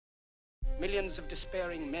Millions of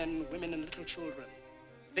despairing men, women, and little children,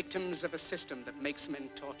 victims of a system that makes men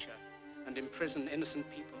torture and imprison innocent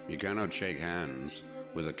people. You cannot shake hands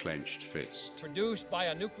with a clenched fist. Produced by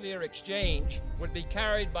a nuclear exchange would be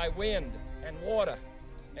carried by wind and water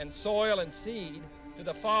and soil and seed to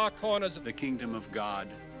the far corners of the kingdom of God,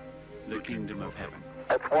 the kingdom of heaven.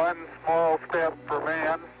 It's one small step for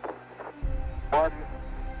man, one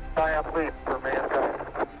giant leap for mankind.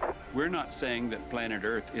 We're not saying that planet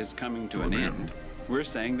Earth is coming to an end. We're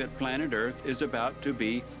saying that planet Earth is about to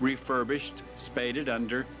be refurbished, spaded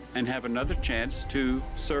under, and have another chance to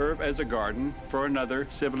serve as a garden for another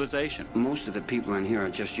civilization. Most of the people in here are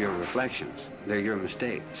just your reflections. They're your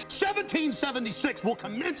mistakes. 1776 will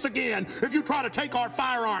commence again if you try to take our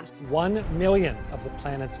firearms. 1 million of the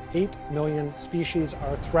planet's 8 million species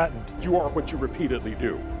are threatened. You are what you repeatedly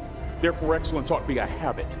do. Therefore, excellence ought to be a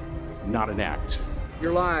habit, not an act.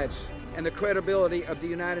 Your lives and the credibility of the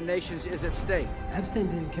United Nations is at stake. Epstein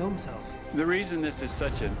didn't kill himself. The reason this is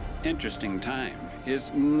such an interesting time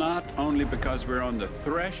is not only because we're on the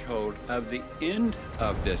threshold of the end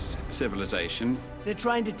of this civilization. They're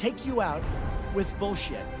trying to take you out with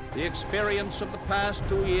bullshit. The experience of the past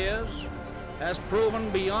 2 years has proven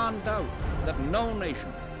beyond doubt that no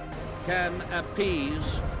nation can appease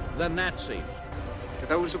the Nazis. To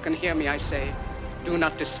those who can hear me, I say, do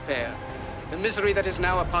not despair. The misery that is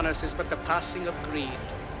now upon us is but the passing of greed,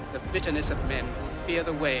 the bitterness of men who fear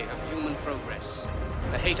the way of human progress.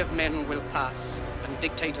 The hate of men will pass, and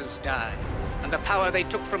dictators die, and the power they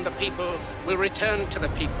took from the people will return to the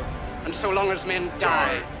people. And so long as men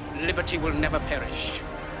die, liberty will never perish.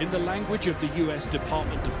 In the language of the U.S.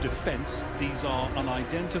 Department of Defense, these are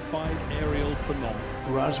unidentified aerial phenomena.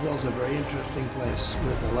 Roswell's a very interesting place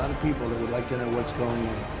with a lot of people that would like to know what's going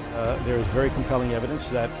on. There is very compelling evidence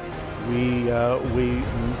that we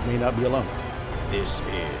may not be alone. This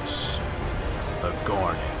is the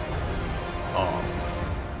Garden of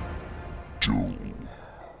Doom.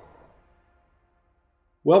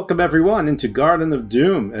 Welcome everyone into Garden of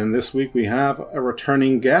Doom, and this week we have a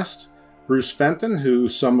returning guest, Bruce Fenton, who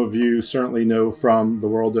some of you certainly know from the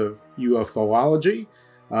world of UFOlogy.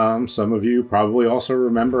 Some of you probably also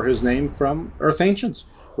remember his name from Earth Ancients,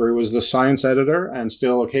 where he was the science editor and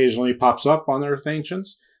still occasionally pops up on Earth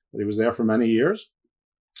Ancients, but he was there for many years.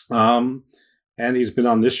 And he's been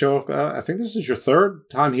on this show. I think this is your third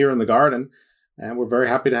time here in the garden, and we're very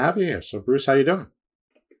happy to have you here. So, Bruce, how you doing?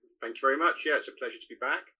 Thank you very much. Yeah, it's a pleasure to be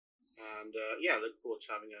back. And look forward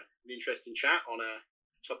to having an interesting chat on a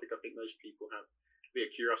topic I think most people have a bit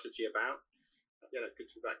of curiosity about. Good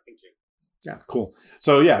to be back. Thank you. Yeah, cool.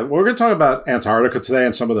 So, we're going to talk about Antarctica today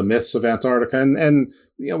and some of the myths of Antarctica. And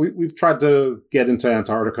we've tried to get into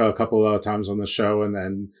Antarctica a couple of times on the show, and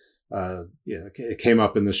then it came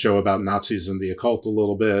up in the show about Nazis and the occult a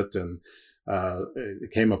little bit, and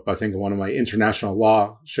it came up, I think, in one of my international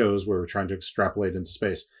law shows where we're trying to extrapolate into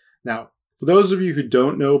space. Now, for those of you who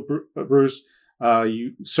don't know Bruce,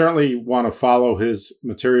 you certainly want to follow his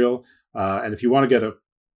material, and if you want to get a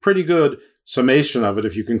pretty good summation of it,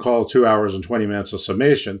 if you can call 2 hours and 20 minutes a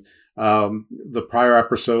summation, the prior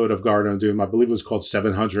episode of Garden of Doom, I believe it was called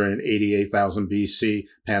 788,000 BC,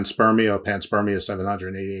 Panspermia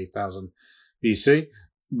 788,000 BC.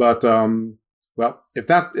 But, if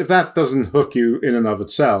that doesn't hook you in and of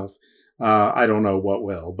itself, I don't know what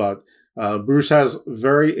will. But Bruce has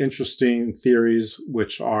very interesting theories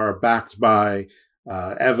which are backed by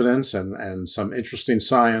evidence and some interesting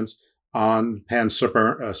science on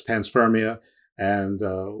panspermia and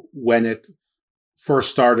when it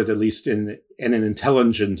first started, at least in an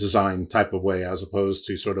intelligent design type of way, as opposed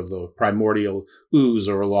to sort of the primordial ooze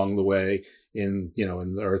or along the way in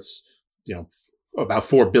the Earth's, about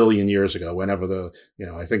 4 billion years ago, whenever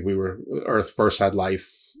I think Earth first had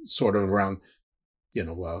life sort of around,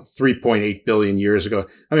 3.8 billion years ago.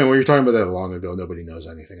 I mean, when you're talking about that long ago, nobody knows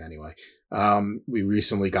anything anyway. We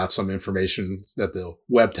recently got some information that the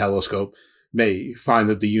Webb telescope may find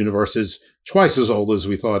that the universe is twice as old as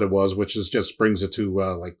we thought it was, which just brings it to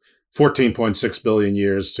like 14.6 billion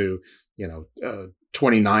years to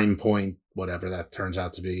 29 point whatever that turns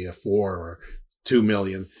out to be, 4 or 2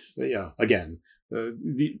 million. Again,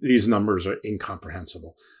 these numbers are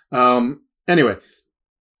incomprehensible. Anyway,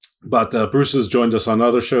 but Bruce has joined us on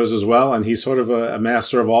other shows as well, and he's sort of a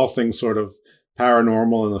master of all things sort of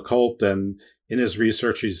paranormal and occult, and in his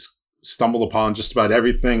research he's stumbled upon just about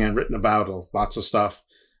everything and written about lots of stuff.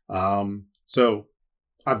 So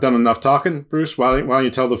I've done enough talking. Bruce, why don't you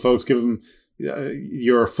tell the folks, give them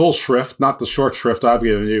your full shrift, not the short shrift I've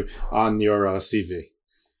given you, on your CV.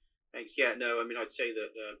 Thanks. I'd say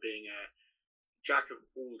that being a jack of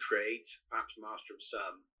all trades, perhaps master of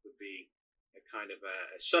some, would be kind of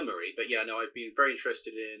a summary. But yeah, no, I've been very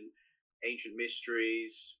interested in ancient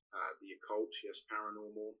mysteries, the occult, yes,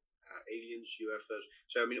 paranormal, aliens, UFOs.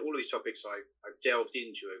 So I mean, all of these topics I've delved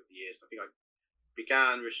into over the years. I think I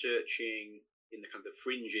began researching in the kind of the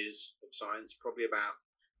fringes of science probably about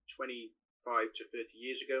 25 to 30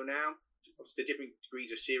 years ago now. Obviously, different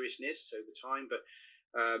degrees of seriousness over time, but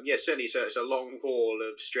yeah, certainly it's a long haul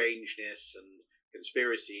of strangeness and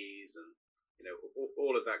conspiracies and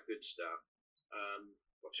all of that good stuff.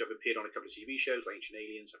 Obviously, I've appeared on a couple of TV shows like Ancient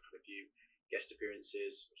Aliens. I've had a few guest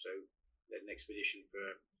appearances. Also, led an expedition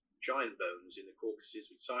for giant bones in the Caucasus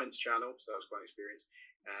with Science Channel, so that was quite an experience.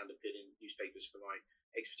 And appeared in newspapers for my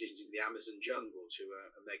expeditions into the Amazon jungle to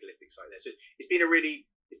a megalithic site there. So it's been a really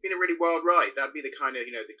wild ride. That'd be the kind of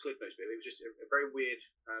the Cliff Notes bit. It was just a very weird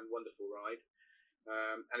and wonderful ride.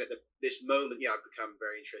 And at this moment, yeah, I've become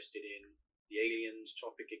very interested in the aliens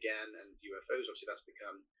topic again and UFOs. Obviously, that's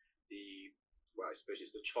become I suppose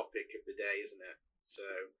it's the topic of the day, isn't it? So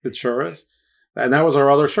it sure is. And that was our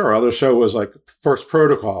other show. Our other show was like first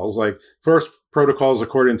protocols,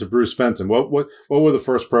 according to Bruce Fenton. What would the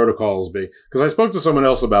first protocols be? Because I spoke to someone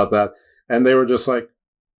else about that, and they were just like,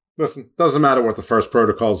 listen, doesn't matter what the first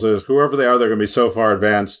protocols is. Whoever they are, they're going to be so far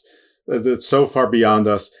advanced, so far beyond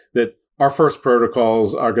us, that our first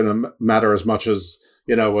protocols are going to matter as much as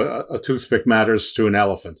a toothpick matters to an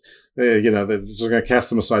elephant. They're just going to cast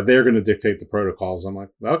them aside. They're going to dictate the protocols. I'm like,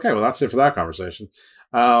 okay, well, that's it for that conversation.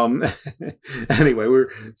 Anyway,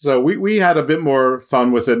 we had a bit more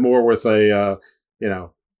fun with it, more with a,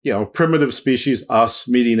 primitive species, us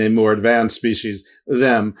meeting a more advanced species,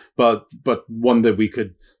 them, but one that we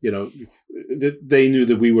could, they knew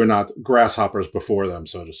that we were not grasshoppers before them,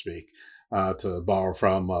 so to speak, to borrow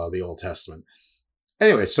from the Old Testament.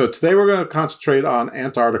 Anyway, so today we're going to concentrate on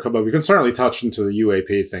Antarctica, but we can certainly touch into the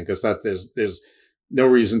UAP thing, because that there's no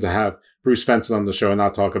reason to have Bruce Fenton on the show and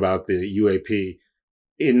not talk about the UAP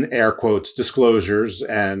in air quotes disclosures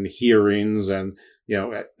and hearings and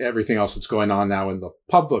everything else that's going on now in the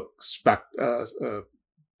public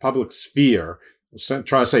sphere. I'm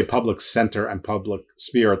trying to say public center and public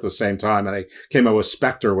sphere at the same time, and I came up with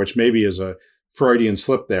specter, which maybe is a Freudian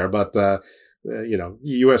slip there, but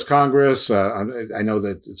U.S. Congress. I know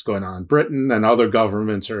that it's going on in Britain, and other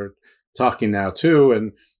governments are talking now too.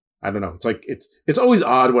 And I don't know. It's like it's always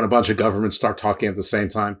odd when a bunch of governments start talking at the same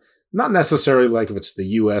time. Not necessarily like if it's the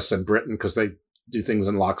U.S. and Britain, because they do things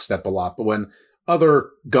in lockstep a lot, but when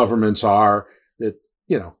other governments are that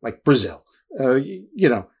like Brazil,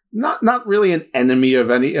 not really an enemy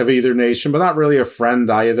of either nation, but not really a friend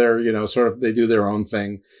either. Sort of they do their own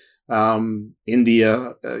thing.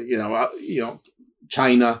 India,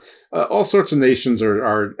 China, all sorts of nations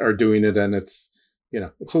are doing it, and it's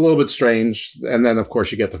a little bit strange. And then of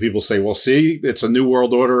course you get the people say, well, see, it's a new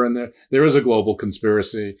world order, and there is a global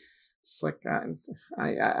conspiracy. It's like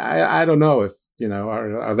I don't know if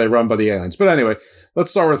are they run by the aliens? But anyway, let's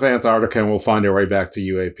start with Antarctica, and we'll find our way back to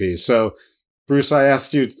UAP. So, Bruce, I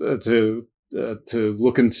asked you to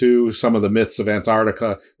look into some of the myths of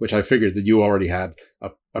Antarctica, which I figured that you already had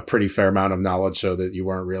a pretty fair amount of knowledge, so that you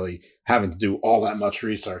weren't really having to do all that much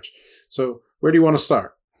research. So where do you want to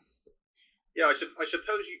start? Yeah, I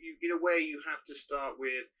suppose you in a way you have to start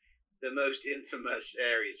with the most infamous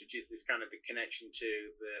areas, which is this kind of the connection to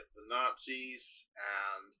the Nazis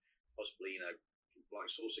and possibly blind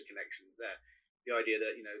saucer connections there. The idea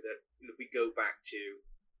that that we go back to,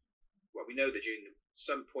 well, we know that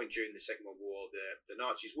some point during the Second World War, the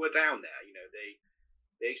Nazis were down there.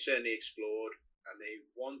 They certainly explored, and they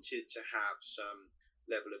wanted to have some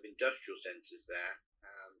level of industrial centers there,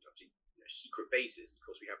 and obviously secret bases. Of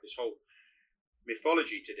course, we have this whole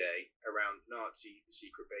mythology today around Nazi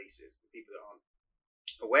secret bases. For people that aren't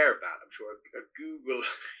aware of that, I'm sure a Google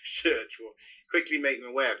search will quickly make them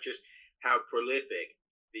aware of just how prolific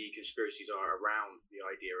the conspiracies are around the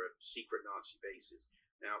idea of secret Nazi bases.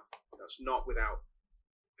 Now, that's not without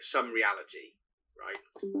some reality, right?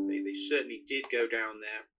 They certainly did go down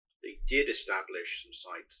there. They did establish some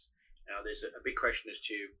sites. Now, there's a big question as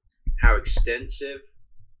to how extensive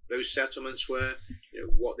those settlements were,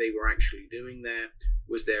 what they were actually doing there.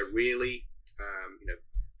 Was there really,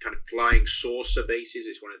 kind of flying saucer bases?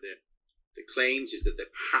 Is one of the claims, is that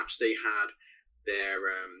perhaps they had their,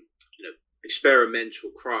 experimental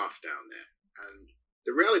craft down there. And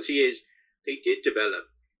the reality is they did develop,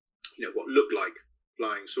 what looked like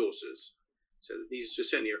flying saucers. So these are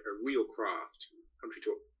certainly a real craft, contrary to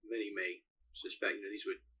what many may suspect. These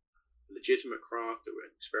were legitimate craft that were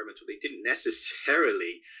experimental. They didn't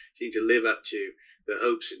necessarily seem to live up to the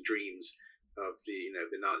hopes and dreams of the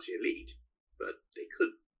Nazi elite, but they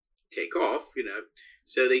could take off,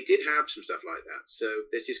 So they did have some stuff like that. So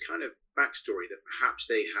there's this kind of backstory that perhaps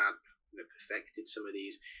they had perfected some of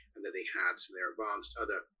these, and that they had some of their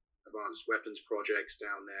advanced weapons projects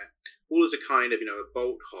down there, all as a kind of, a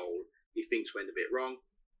bolt hole he thinks went a bit wrong.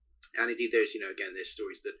 And indeed, there's, again, there's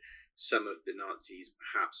stories that some of the Nazis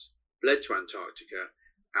perhaps fled to Antarctica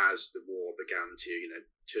as the war began to,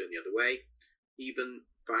 turn the other way. Even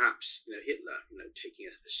perhaps, Hitler, taking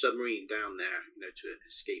a submarine down there, to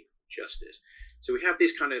escape justice. So we have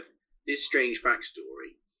this strange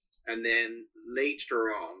backstory. And then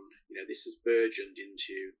later on, this has burgeoned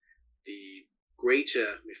into the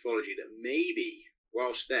greater mythology that maybe,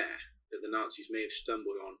 whilst there, that the Nazis may have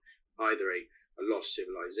stumbled on either a lost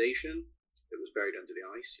civilization that was buried under the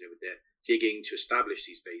ice, with their digging to establish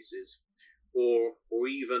these bases, or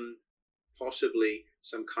even possibly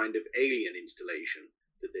some kind of alien installation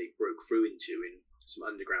that they broke through into in some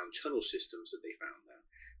underground tunnel systems that they found there.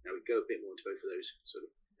 Now, we go a bit more into both of those sort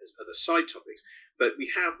of as other side topics, but we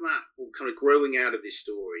have that all kind of growing out of this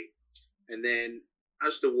story. And then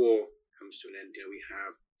as the war comes to an end, we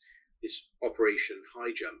have this Operation High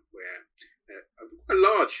Jump, where a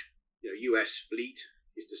large US fleet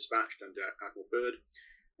is dispatched under Admiral Byrd,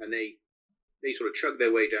 and they sort of chug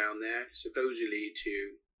their way down there, supposedly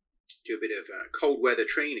to do a bit of cold weather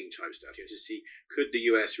training type stuff, to see, could the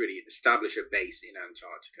US really establish a base in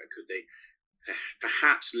Antarctica? Could they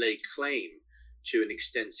perhaps lay claim to an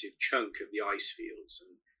extensive chunk of the ice fields?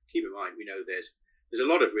 And keep in mind, we know there's a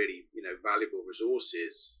lot of really valuable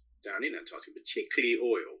resources down in Antarctica, particularly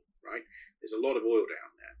oil, right? There's a lot of oil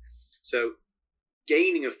down there. So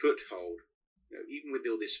gaining a foothold, even with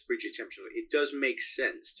all this frigid temperature, it does make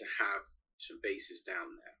sense to have some bases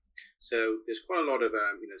down there. So there's quite a lot of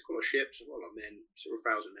there's quite a lot of ships, a lot of men, several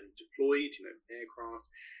thousand men deployed, aircraft,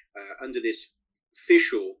 under this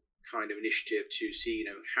official kind of initiative to see,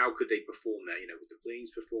 how could they perform there? Would the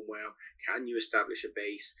planes perform well? Can you establish a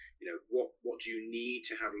base? What do you need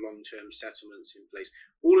to have long-term settlements in place?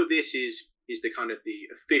 All of this is the kind of the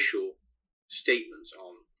official statements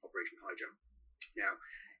on Operation High Jump. Now,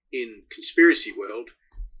 in conspiracy world,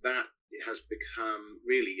 that has become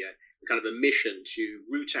really a kind of a mission to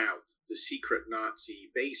root out the secret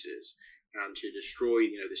Nazi bases and to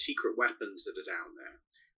destroy, the secret weapons that are down there.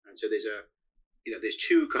 And so there's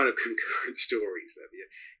two kind of concurrent stories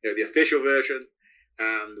there. The official version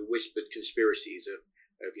and the whispered conspiracies of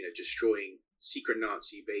destroying secret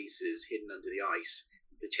Nazi bases hidden under the ice,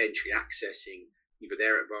 potentially accessing either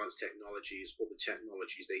their advanced technologies or the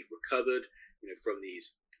technologies they've recovered, from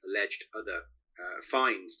these alleged other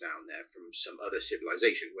finds down there from some other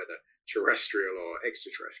civilization, whether terrestrial or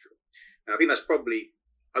extraterrestrial. Now, I think that's probably,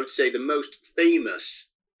 I would say, the most famous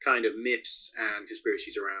kind of myths and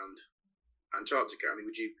conspiracies around Antarctica. I mean,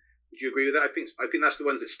 would you agree with that? I think that's the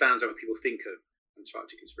ones that stands out when people think of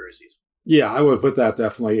Antarctic conspiracies. Yeah, I would put that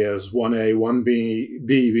definitely as 1A, 1B,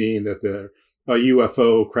 B being that a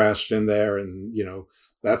UFO crashed in there, and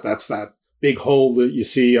that's that big hole that you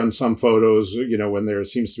see on some photos. When there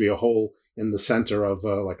seems to be a hole in the center of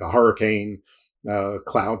like a hurricane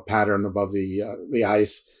cloud pattern above the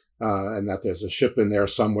ice, and that there's a ship in there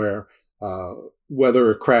somewhere.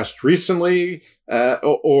 Whether it crashed recently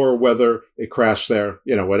or whether it crashed there,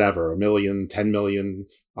 whatever, 1 million, 10 million,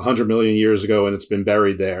 100 million years ago, and it's been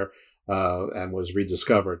buried there and was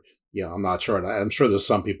rediscovered. I'm not sure. I'm sure there's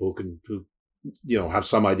some people who have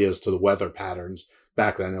some ideas to the weather patterns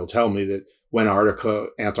back then. They'll tell me that when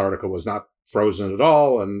Antarctica was not frozen at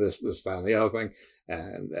all, and this, that, and the other thing,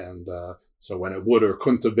 and so when it would or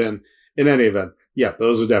couldn't have been. In any event, yeah,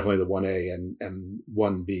 those are definitely the 1A and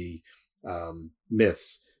 1B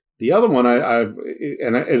myths. The other one,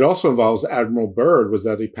 and it also involves Admiral Byrd, was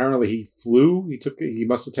that apparently he flew. He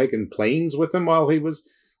must have taken planes with him while he was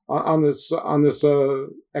on this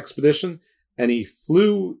expedition, and he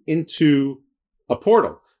flew into a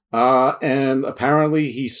portal. And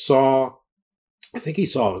apparently he saw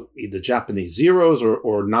either Japanese Zeros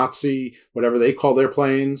or Nazi, whatever they call their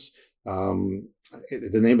planes.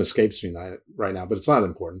 The name escapes me right now, but it's not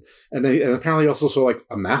important. And apparently also saw like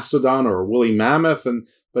a mastodon or a woolly mammoth,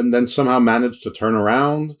 but then somehow managed to turn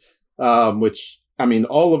around, which, I mean,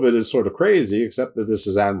 all of it is sort of crazy, except that this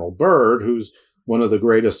is Admiral Byrd, who's one of the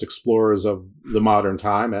greatest explorers of the modern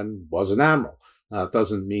time and was an admiral. It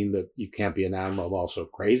doesn't mean that you can't be an admiral also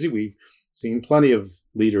crazy. We've seen plenty of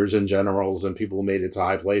leaders and generals and people who made it to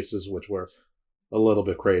high places, which were a little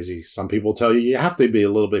bit crazy. Some people tell you have to be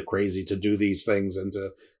a little bit crazy to do these things and to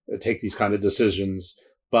take these kind of decisions,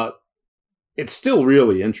 but it's still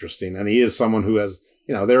really interesting. And he is someone who has,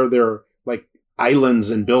 there are like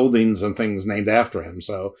islands and buildings and things named after him.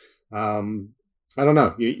 So, I don't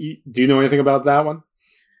know. Do you know anything about that one?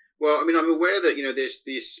 Well, I mean, I'm aware that, there's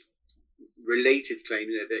this related claim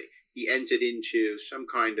that he entered into some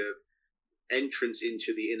kind of entrance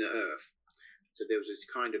into the inner earth. So there was this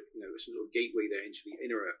kind of, some little gateway there into the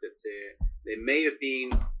inner earth, that there may have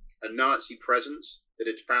been a Nazi presence that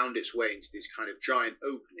had found its way into this kind of giant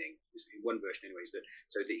opening, in one version anyways,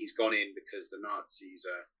 so that he's gone in because the Nazis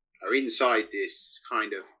are inside this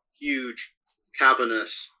kind of huge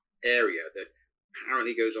cavernous area that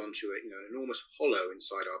apparently goes onto an enormous hollow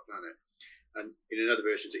inside our planet. And in another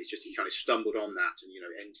version, it's just he kind of stumbled on that and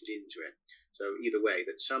entered into it. So either way,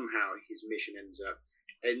 that somehow his mission ends up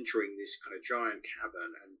entering this kind of giant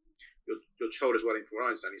cavern. And you're told as well, from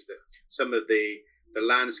what I understand, is that some of the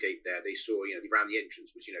landscape there they saw, around the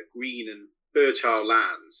entrance was green and fertile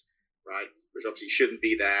lands, right? Which obviously shouldn't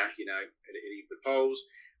be there, at either the poles.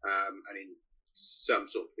 And in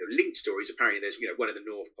some sort of linked stories, apparently there's one at the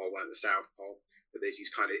North Pole, one at the South Pole, but there's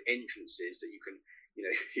these kind of entrances that you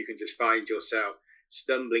can just find yourself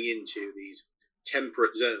stumbling into these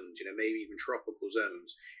temperate zones, maybe even tropical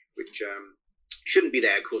zones, which shouldn't be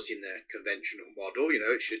there, of course, in the conventional model.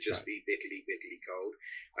 It should just be bitterly cold.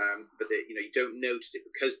 But you don't notice it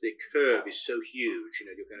because the curve is so huge.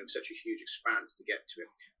 You're going to have such a huge expanse to get to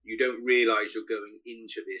it. You don't realize you're going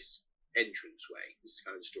into this entranceway. This is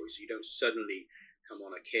kind of the story. So you don't suddenly come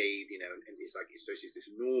on a cave, and it's this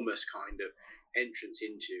enormous kind of entrance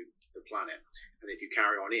into the planet. And if you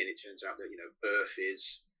carry on in, it turns out that Earth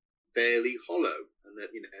is fairly hollow, and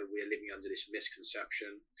that we're living under this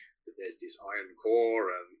misconception that there's this iron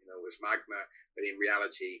core and there's magma, but in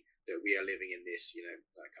reality that we are living in this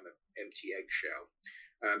that kind of empty eggshell.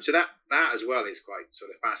 So that as well is quite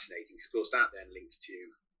sort of fascinating. Of course, that then links to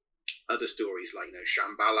other stories like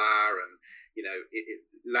Shambhala and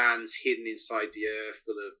lands hidden inside the earth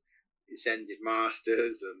full of ascended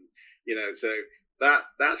masters, and so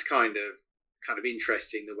that's kind of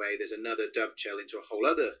interesting, the way there's another dovetail into a whole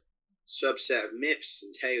other subset of myths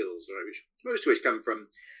and tales, right, which most of which come from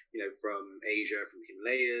Asia, from the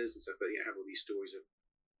Himalayas and stuff, but have all these stories of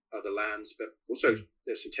other lands. But also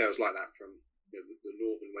there's some tales like that from the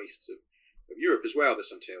northern wastes of Europe as well.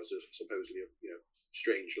 There's some tales of supposedly of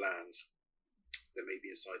strange lands that may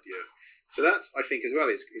be inside the earth. So that's, I think, as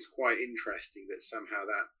well is quite interesting that somehow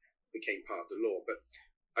that became part of the lore. But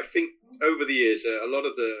I think over the years a lot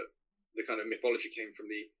of the kind of mythology came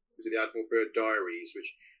from the Admiral Byrd diaries,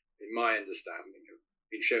 which in my understanding have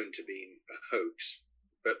been shown to be a hoax.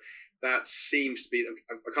 But that seems to be,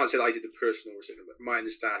 I can't say that I did the personal research, but my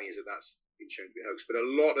understanding is that that's been shown to be a hoax. But a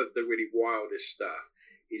lot of the really wildest stuff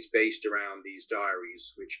is based around these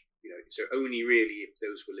diaries, which, so only really if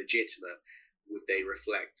those were legitimate would they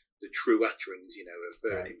reflect the true utterings, of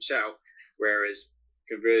Byrd himself. Whereas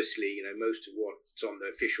conversely, most of what's on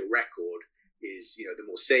the official record is, the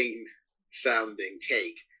more sane sounding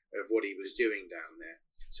take of what he was doing down there.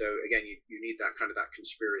 So again, you need that kind of that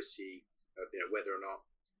conspiracy of, whether or not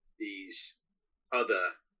these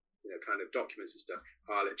other, kind of documents and stuff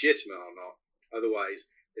are legitimate or not. Otherwise,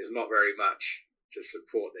 there's not very much to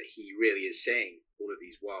support that he really is saying all of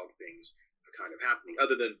these wild things are kind of happening,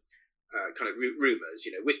 other than kind of rumors,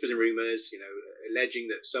 whispers and rumors, alleging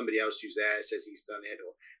that somebody else who's there says he's done it,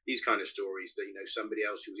 or these kind of stories that, somebody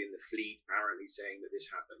else who was in the fleet apparently saying that this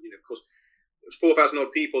happened. Of course, there was 4,000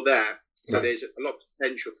 odd people there. So there's a lot of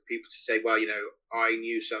potential for people to say, well, I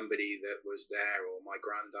knew somebody that was there, or my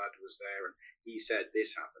granddad was there, and he said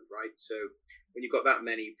this happened, right? So when you've got that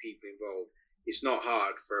many people involved, it's not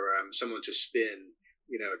hard for someone to spin,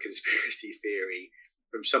 a conspiracy theory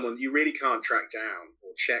from someone you really can't track down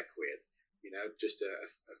or check with, just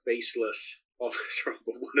a faceless officer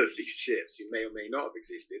on one of these ships who may or may not have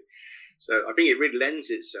existed. So I think it really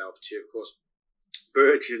lends itself to, of course,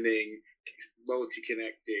 burgeoning,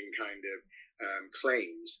 multi-connecting kind of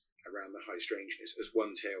claims around the high strangeness. As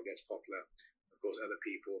one tale gets popular, of course, other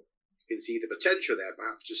people can see the potential there,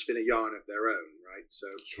 perhaps to spin a yarn of their own, right? So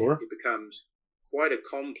it becomes quite a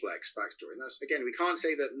complex backstory. And that's, again, we can't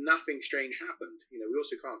say that nothing strange happened. We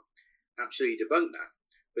also can't absolutely debunk that.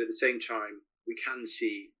 But at the same time, we can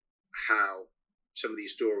see how some of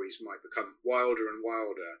these stories might become wilder and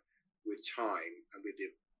wilder with time, and with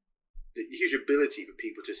the huge ability for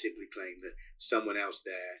people to simply claim that someone else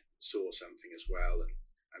there saw something as well,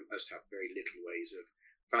 and must have very little ways of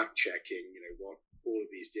fact checking, what all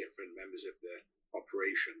of these different members of the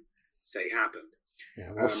operation say happened.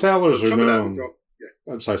 Yeah, well, sailors are known.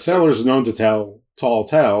 Sailors are known to tell tall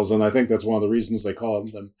tales, and I think that's one of the reasons they call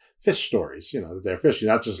them fish stories. They're fishy,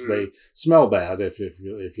 not just they smell bad if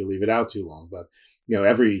you leave it out too long, but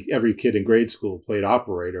every kid in grade school played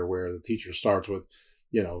operator, where the teacher starts with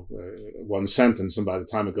one sentence, and by the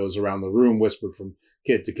time it goes around the room, whispered from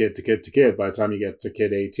kid to kid to kid to kid, by the time you get to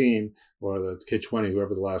kid 18 or the kid 20,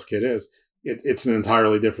 whoever the last kid is, it's an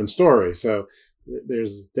entirely different story. So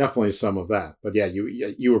there's definitely some of that. But yeah,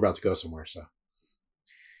 you were about to go somewhere, so.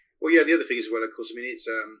 Well, yeah, the other thing as well, of course, I mean, it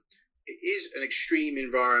is an extreme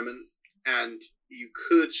environment, and you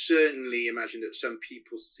could certainly imagine that some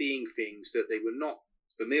people seeing things that they were not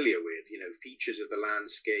familiar with, features of the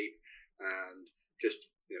landscape and just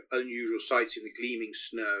unusual sights in the gleaming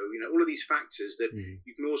snow, all of these factors that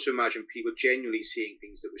you can also imagine people genuinely seeing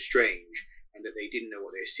things that were strange and that they didn't know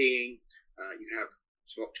what they're seeing. You can have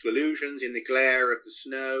some optical illusions in the glare of the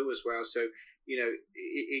snow as well. So,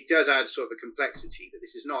 it does add sort of a complexity that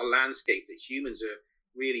this is not a landscape that humans are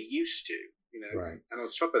really used to, Right. And on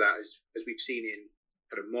top of that, as we've seen in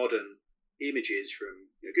kind of modern images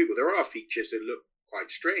from Google, there are features that look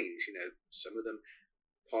quite strange. Some of them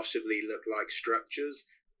possibly look like structures.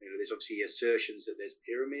 There's obviously assertions that there's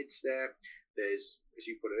pyramids there. There's, as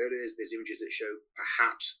you put it earlier, there's images that show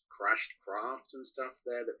perhaps crashed craft and stuff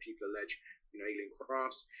there that people allege, alien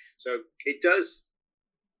crafts. So it does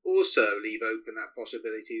also leave open that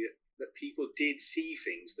possibility that people did see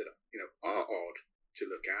things that are odd to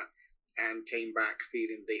look at and came back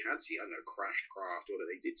feeling they had seen, crashed craft, or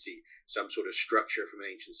that they did see some sort of structure from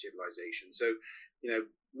an ancient civilization. So,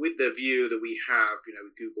 with the view that we have,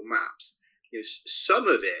 with Google Maps,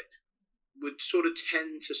 some of it would sort of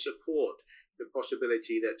tend to support the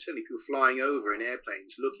possibility that certainly people flying over in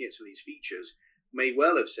airplanes, looking at some of these features, may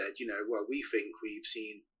well have said, well, we think we've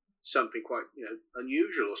seen something quite,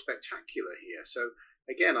 unusual or spectacular here. So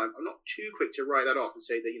again, I'm not too quick to write that off and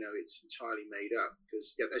say that, it's entirely made up,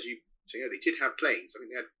 because as you say, they did have planes. I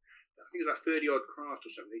mean, I think it was about 30 odd craft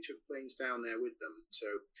or something. They took planes down there with them. So,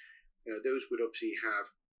 those would obviously have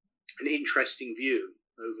an interesting view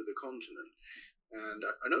over the continent. And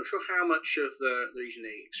I'm not sure how much of the region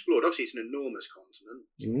they explored. Obviously, it's an enormous continent,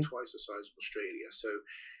 twice the size of Australia. So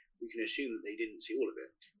we can assume that they didn't see all of it.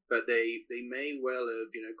 But they may well have,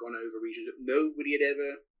 gone over regions that nobody had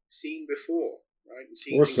ever seen before, right? And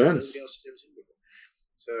seen Or things since. that nobody else has ever seen before.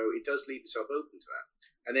 So it does leave itself open to that.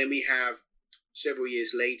 And then we have, several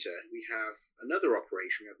years later, we have another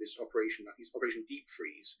operation. We have this operation, Operation Deep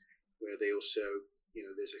Freeze, where they also,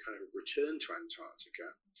 there's a kind of return to Antarctica.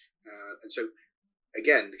 And so,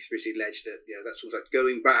 again, the conspiracy alleged that, that's almost like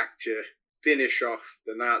going back to finish off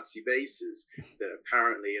the Nazi bases that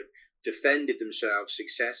apparently have defended themselves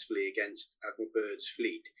successfully against Admiral Byrd's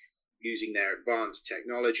fleet, using their advanced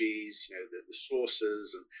technologies, the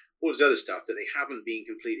sources and all this other stuff that they haven't been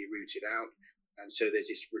completely rooted out. And so there's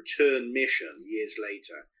this return mission years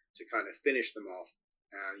later to kind of finish them off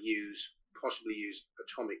and possibly use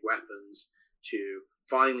atomic weapons to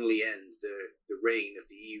finally end the reign of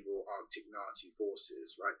the evil Arctic Nazi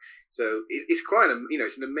forces, right? So it's quite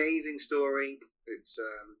it's an amazing story. It's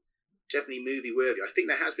definitely movie worthy. I think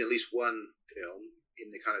there has been at least one film in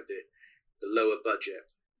the kind of the lower budget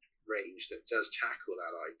range that does tackle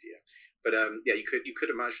that idea. But you could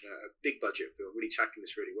imagine a big budget film really tackling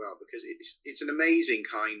this really well, because it's an amazing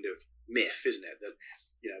kind of myth, isn't it? That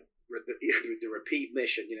the repeat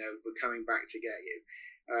mission, we're coming back to get you.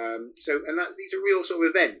 These are real sort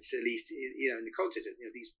of events, at least in the context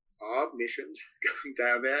of these are missions going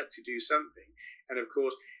down there to do something, and of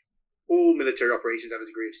course, all military operations have a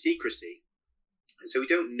degree of secrecy, and so we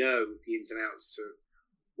don't know the ins and outs of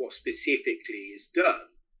what specifically is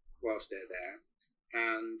done whilst they're there.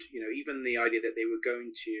 And, even the idea that they were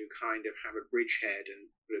going to kind of have a bridgehead and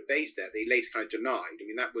put a base there, they later kind of denied. I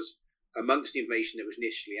mean, that was amongst the information that was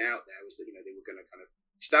initially out there, was that, they were going to kind of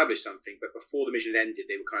establish something. But before the mission ended,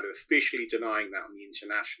 they were kind of officially denying that on the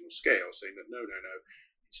international scale, saying that, no,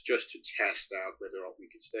 it's just to test out whether or not we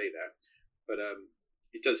could stay there. But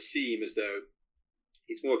it does seem as though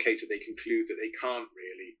it's more a case that they conclude that they can't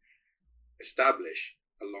really establish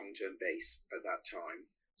a long-term base at that time.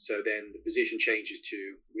 So then the position changes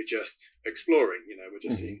to, we're just exploring, we're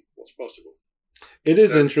just seeing what's possible. It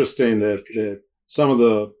is interesting that some of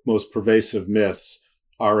the most pervasive myths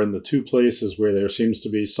are in the two places where there seems to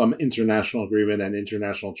be some international agreement and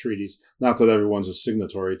international treaties, not that everyone's a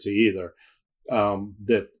signatory to either,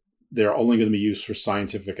 that they're only going to be used for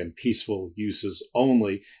scientific and peaceful uses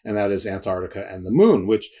only, and that is Antarctica and the moon,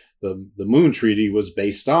 which the moon treaty was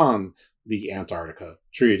based on the Antarctica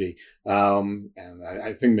Treaty, and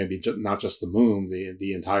I think maybe not just the moon,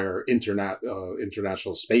 the entire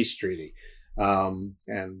international space treaty, and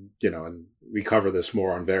we cover this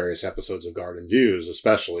more on various episodes of Garden Views,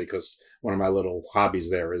 especially because one of my little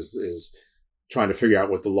hobbies there is trying to figure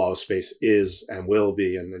out what the law of space is and will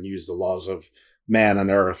be, and then use the laws of man and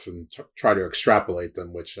Earth and try to extrapolate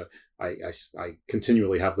them, which I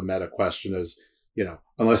continually have the meta question is,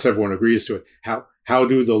 unless everyone agrees to it, how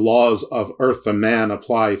do the laws of Earth and man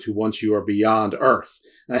apply to once you are beyond Earth?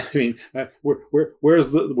 I mean,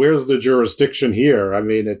 where's the jurisdiction here? I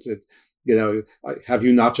mean, it's have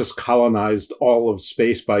you not just colonized all of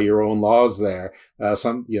space by your own laws there?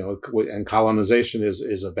 And colonization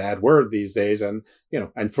is a bad word these days, and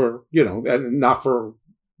and not for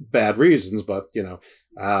bad reasons, but it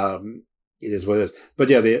is what it is. But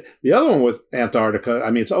yeah, the other one with Antarctica,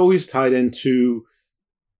 I mean, it's always tied into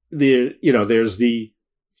there's the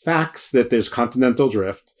facts that there's continental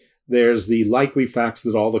drift. There's the likely facts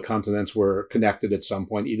that all the continents were connected at some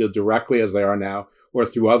point, either directly as they are now or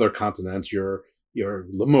through other continents, your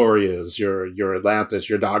Lemurias, your Atlantis,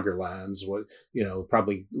 your Doggerlands,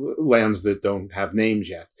 probably lands that don't have names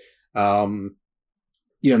yet. And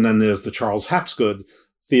then there's the Charles Hapgood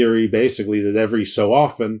theory, basically, that every so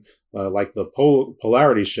often, like the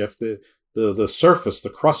polarity shift, the surface, the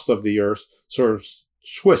crust of the Earth sort of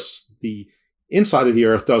twists. The inside of the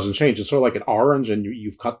Earth doesn't change. It's sort of like an orange, and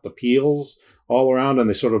you've cut the peels all around, and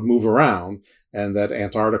they sort of move around. And that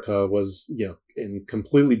Antarctica was, in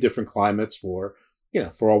completely different climates for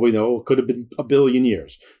all we know, it could have been a billion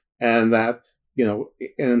years. And that, an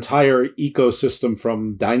entire ecosystem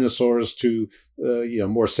from dinosaurs to,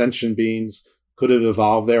 more sentient beings could have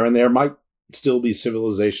evolved there. And there might still be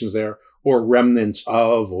civilizations there, or remnants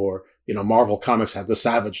of, or, Marvel Comics had the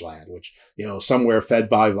Savage Land, which, somewhere fed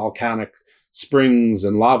by volcanic springs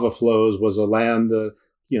and lava flows was a land,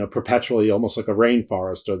 perpetually almost like a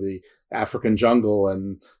rainforest, or the African jungle,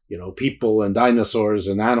 and, people and dinosaurs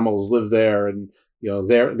and animals live there, and,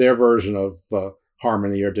 their version of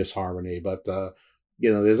harmony or disharmony. But,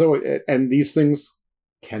 there's always, and these things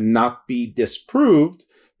cannot be disproved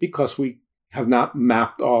because we have not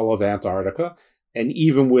mapped all of Antarctica. And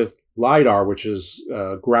even with LIDAR, which is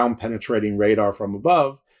ground penetrating radar from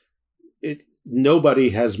above, nobody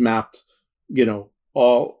has mapped,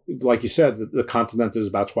 all, like you said, the continent is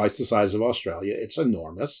about twice the size of Australia. It's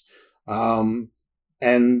enormous. And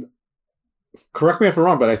correct me if I'm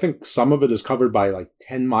wrong, but I think some of it is covered by like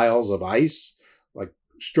 10 miles of ice, like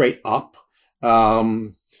straight up.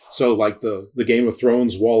 So like the Game of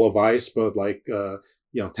Thrones wall of ice, but like,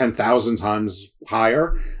 10,000 times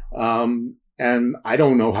higher. And I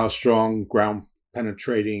don't know how strong ground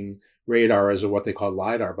penetrating radar is, or what they call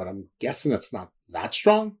LIDAR, but I'm guessing it's not that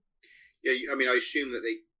strong. Yeah, I mean, I assume that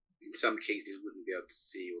they, in some cases, wouldn't be able to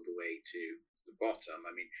see all the way to the bottom.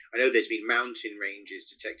 I mean, I know there's been mountain ranges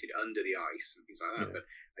detected under the ice and things like that, but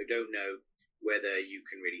I don't know whether you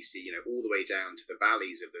can really see, all the way down to the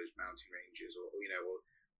valleys of those mountain ranges, or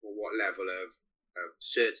what level of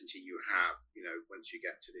certainty you have, once you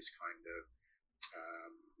get to this kind of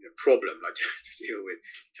problem, like to deal with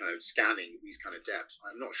kind of scanning these kind of depths.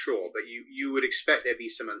 I'm not sure, but you would expect there'd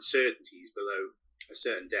be some uncertainties below a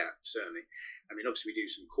certain depth, certainly. I mean, obviously we do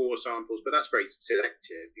some core samples, but that's very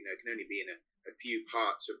selective. It can only be in a few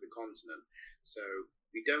parts of the continent, so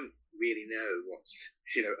we don't really know what's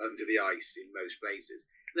under the ice in most places.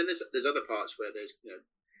 And then there's other parts where there's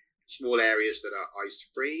small areas that are ice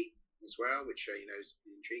free as well, which is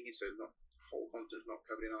intriguing. So not the whole continent not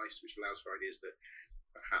covered in ice, which allows for ideas that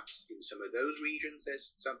perhaps in some of those regions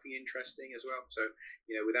there's something interesting as well. So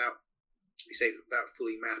without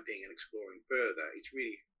fully mapping and exploring further, it's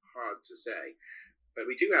really hard to say. But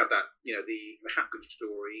we do have that, the Hapgood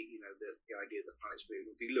story, the idea that the planets move.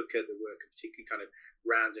 If we look at the work of particularly kind of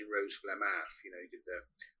Rand and Rose Flemath, who did the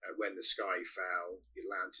When the Sky Fell, the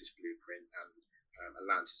Atlantis Blueprint, and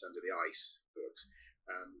Atlantis Under the Ice books.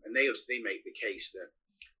 And they make the case that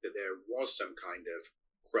there was some kind of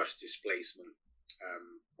crust displacement,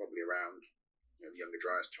 probably around the Younger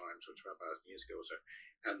Dryas times, or 12,000 years ago or so,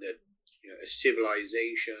 and that a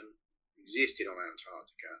civilization existed on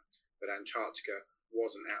Antarctica, but Antarctica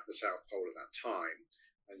wasn't at the South Pole at that time,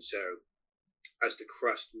 and so as the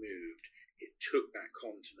crust moved, it took that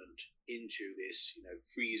continent into this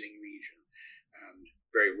freezing region, and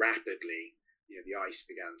very rapidly the ice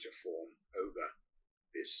began to form over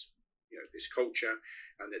this this culture,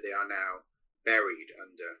 and that they are now buried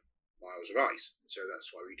under miles of ice. So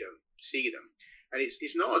that's why we don't see them. And it's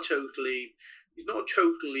not totally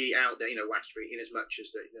out there, wacky, in as much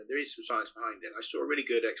as that there is some science behind it. I saw a really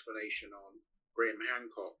good explanation on Graham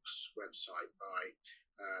Hancock's website by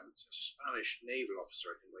a Spanish naval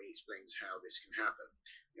officer, I think, where he explains how this can happen.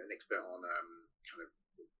 An expert on kind of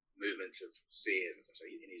movements of seas and stuff. So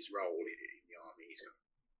in his role in the army, he's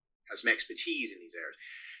has some expertise in these areas.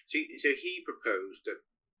 So he proposed that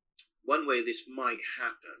one way this might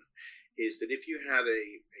happen is that if you had a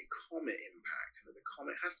comet impact, and the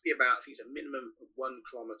comet has to be about, I think it's a minimum of 1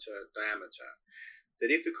 kilometer diameter,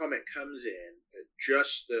 that if the comet comes in at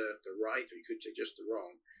just the right, or you could say just the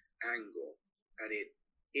wrong angle, and it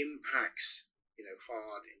impacts,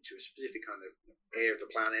 hard into a specific kind of area of the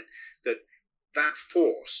planet, that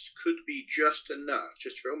force could be just enough,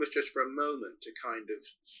 just for a moment, to kind of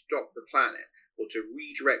stop the planet, or to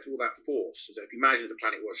redirect all that force. So if you imagine the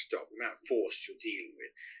planet was stopped, the amount of force you're dealing with,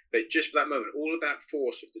 but just for that moment, all of that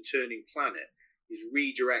force of the turning planet is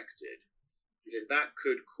redirected, because that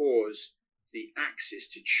could cause the axis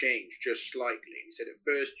to change just slightly. He said at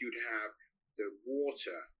first you'd have the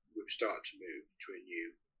water would start to move to a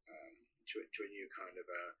new kind of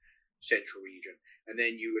a central region, and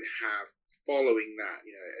then you would have, following that,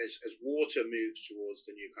 as water moves towards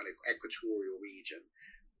the new kind of equatorial region,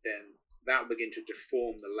 then that will begin to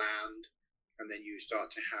deform the land, and then you start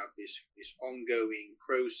to have this ongoing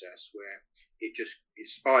process where it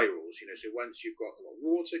spirals. So once you've got a lot of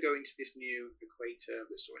water going to this new equator,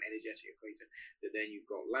 this sort of energetic equator, then you've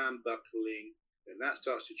got land buckling, then that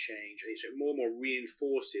starts to change, and so it more and more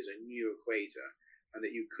reinforces a new equator, and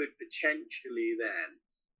that you could potentially then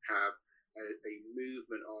have a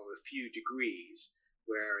movement of a few degrees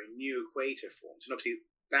where a new equator forms. And obviously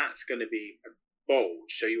that's going to be a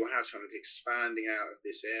bulge, so you'll have kind of expanding out of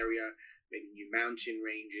this area, maybe new mountain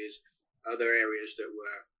ranges, other areas that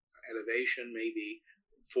were elevation maybe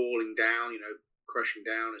falling down, crushing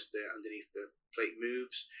down as underneath the plate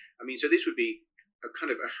moves. I mean, so this would be a kind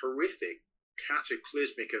of a horrific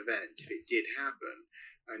cataclysmic event if it did happen.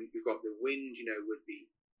 And you've got the wind, would be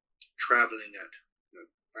traveling at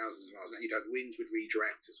thousands of miles an hour. You'd have winds would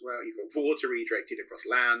redirect as well. You've got water redirected across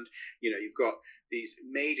land. You've got these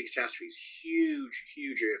major catastrophes,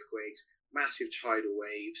 huge earthquakes, massive tidal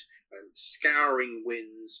waves, scouring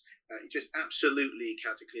winds, just absolutely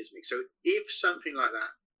cataclysmic. So if something like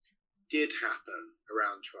that did happen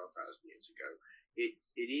around 12,000 years ago,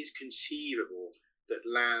 it is conceivable that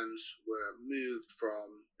lands were moved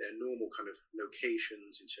from their normal kind of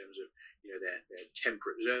locations in terms of their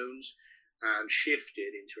temperate zones, and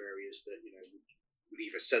shifted into areas that would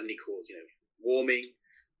either suddenly cause warming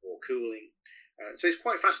or cooling. So it's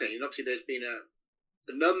quite fascinating. And obviously there's been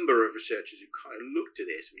a number of researchers who kind of looked at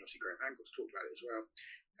this. I mean, obviously Graham Hancock's talked about it as well,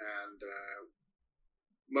 and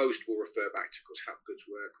most will refer back to, of course, Hapgood's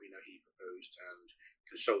work. We know he proposed and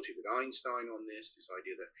consulted with Einstein on this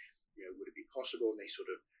idea that would it be possible, and they sort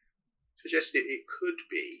of suggested it could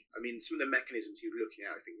be. I mean, some of the mechanisms he was looking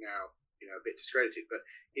at, I think now a bit discredited, but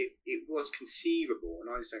it was conceivable, and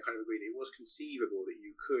Einstein kind of agreed that it was conceivable that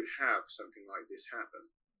you could have something like this happen.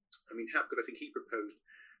 I mean, Hapgood, I think he proposed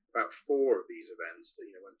about 4 of these events, that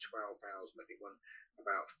one 12,000, I think one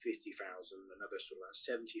about 50,000, another sort of around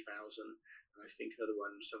 70,000, and I think another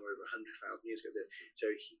one somewhere over 100,000 years ago. So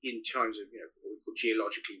in times of what we call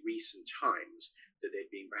geologically recent times, that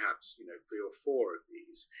there'd been perhaps 3 or 4 of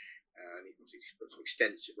these, and he put some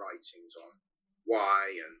extensive writings on why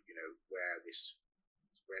and where this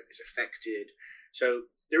affected. So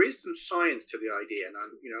there is some science to the idea, and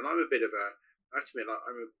I'm a bit of a, I have to admit,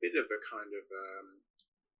 I'm a bit of a kind of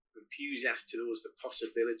enthusiast towards the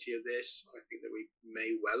possibility of this. I think that we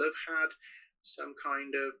may well have had some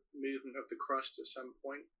kind of movement of the crust at some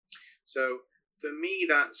point. So for me,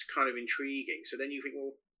 that's kind of intriguing. So then you think,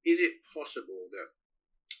 well, is it possible that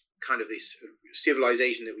kind of this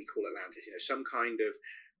civilization that we call Atlantis, some kind of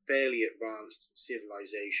fairly advanced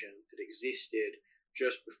civilization that existed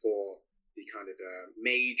just before the kind of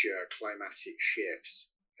major climatic shifts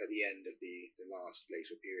at the end of the last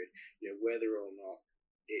glacial period, whether or not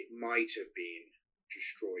it might have been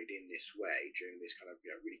destroyed in this way during this kind of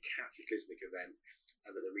really cataclysmic event,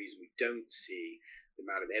 and that the reason we don't see the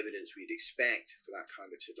amount of evidence we'd expect for that kind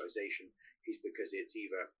of civilization is because it's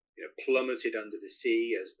either plummeted under the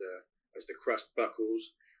sea as the crust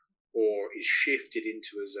buckles, or is shifted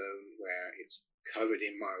into a zone where it's covered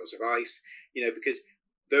in miles of ice, because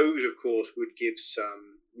those, of course, would give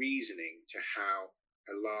some reasoning to how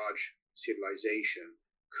a large civilization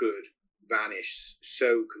could vanish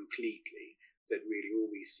so completely that really all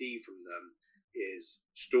we see from them is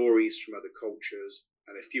stories from other cultures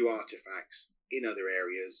and a few artifacts in other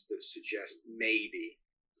areas that suggest maybe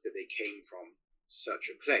that they came from such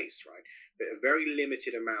a place, right? But a very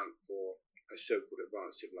limited amount for a so-called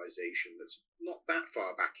advanced civilization that's not that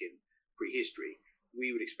far back in prehistory.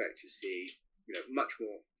 We would expect to see, much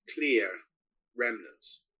more clear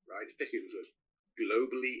remnants, right? Especially if it was a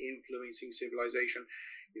globally influencing civilization.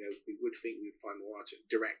 We would think we'd find more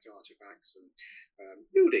direct artifacts and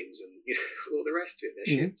buildings and all the rest of it,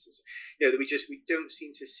 their ships. And so, that we don't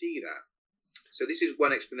seem to see that. So this is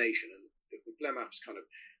one explanation, and Mammoths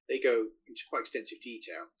they go into quite extensive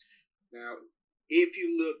detail. Now, if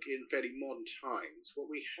you look in fairly modern times,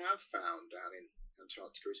 what we have found down in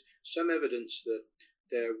Antarctica is some evidence that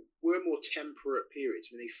there were more temperate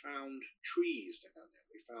periods when they found trees down there.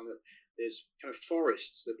 They found that there's kind of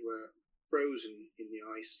forests that were frozen in the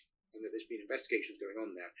ice, and that there's been investigations going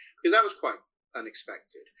on there, because that was quite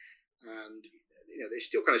unexpected. And they're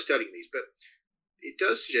still kind of studying these, but it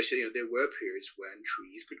does suggest that there were periods when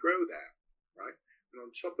trees could grow there, right? And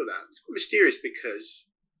on top of that, it's quite mysterious because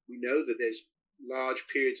we know that there's large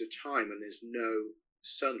periods of time when there's no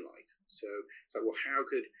sunlight. So it's like, well, how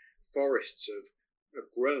could forests have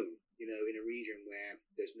grown, in a region where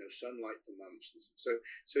there's no sunlight for months? So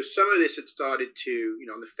some of this had started to,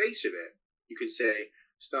 on the face of it, you could say,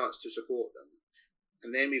 starts to support them.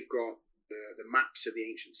 And then we've got the maps of the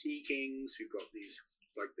ancient sea kings. We've got these,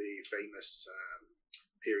 like the famous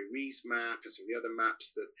Piri Reis map and some of the other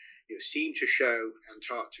maps that seem to show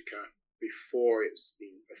Antarctica before it's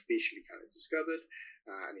been officially kind of discovered,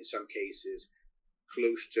 and in some cases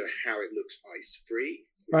close to how it looks ice-free.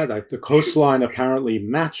 Right, like the coastline apparently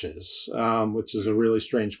matches, which is a really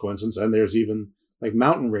strange coincidence, and there's even like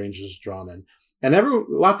mountain ranges drawn in. And a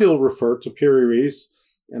lot of people refer to Piri Reis,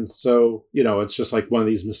 and so, it's just like one of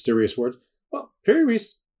these mysterious words. Well, Piri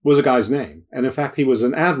Reis was a guy's name, and in fact he was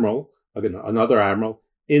an admiral, again, another admiral,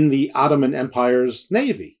 in the Ottoman Empire's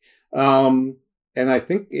navy. And I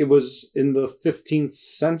think it was in the 15th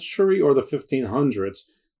century or the 1500s.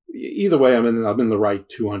 Either way, I'm in the right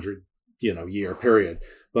 200, year period.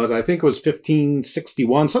 But I think it was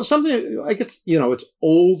 1561. So something like it's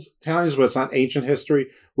old times, but it's not ancient history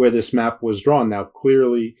where this map was drawn. Now,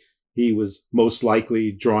 clearly, he was most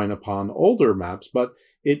likely drawing upon older maps, but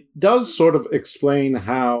it does sort of explain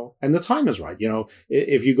how, and the time is right.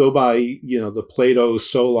 If you go by, the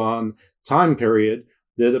Plato-Solon time period,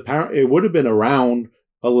 that apparently it would have been around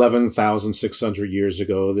 11,600 years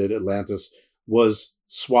ago that Atlantis was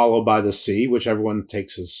swallowed by the sea, which everyone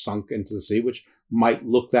takes as sunk into the sea, which might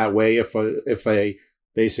look that way if a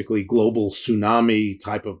basically global tsunami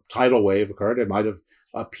type of tidal wave occurred. It might have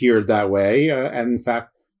appeared that way. And in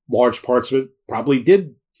fact, large parts of it probably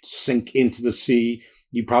did sink into the sea.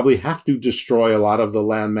 You probably have to destroy a lot of the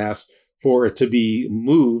landmass for it to be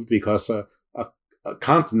moved, because a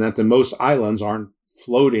continent and most islands aren't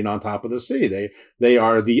floating on top of the sea. They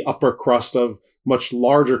are the upper crust of much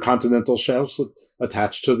larger continental shelves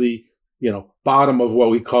attached to the bottom of what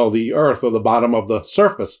we call the Earth, or the bottom of the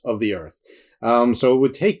surface of the Earth. So it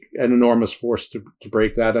would take an enormous force to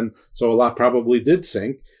break that, and so a lot probably did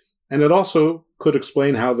sink. And it also could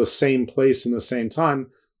explain how the same place in the same time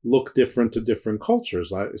looked different to different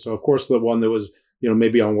cultures. So of course the one that was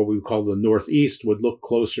maybe on what we would call the northeast would look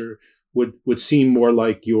closer, would seem more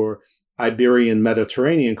like your Iberian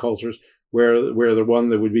Mediterranean cultures, where the one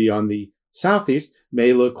that would be on the southeast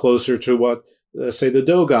may look closer to what, say, the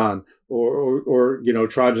Dogon or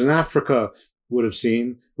tribes in Africa would have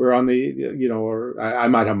seen. Where on the, or I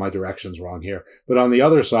might have my directions wrong here, but on the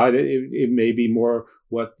other side, it may be more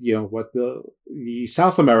what the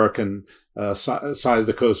South American side of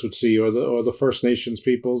the coast would see, or the First Nations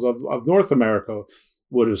peoples of North America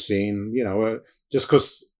would have seen. Just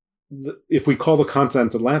because if we call the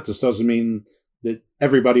continent Atlantis doesn't mean that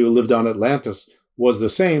everybody who lived on Atlantis was the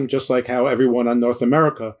same, just like how everyone on North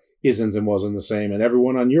America isn't and wasn't the same, and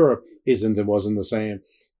everyone on Europe isn't and wasn't the same.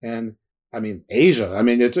 And Asia,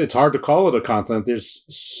 it's hard to call it a continent. There's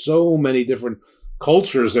so many different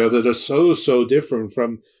cultures there that are so different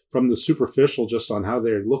from the superficial, just on how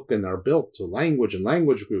they look and are built, to language and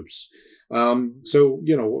language groups. So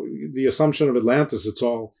the assumption of Atlantis, it's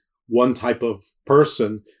all one type of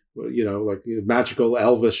person, like magical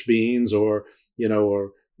elvish beings, or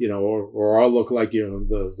all look like,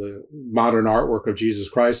 the modern artwork of Jesus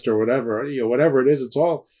Christ or whatever, whatever it is, it's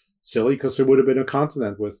all silly, because it would have been a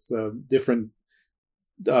continent with different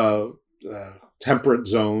temperate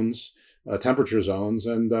zones, temperature zones,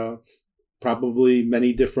 and probably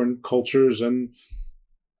many different cultures and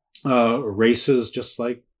races, just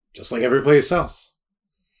like every place else.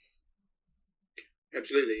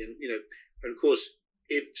 Absolutely, and of course,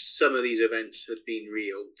 if some of these events had been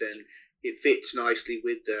real, then it fits nicely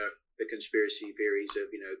with the conspiracy theories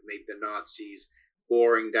of maybe the Nazis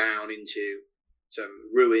boring down into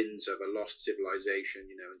some ruins of a lost civilization,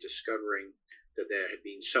 and discovering that there had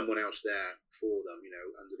been someone else there for them,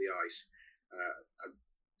 under the ice, and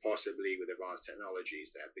possibly with advanced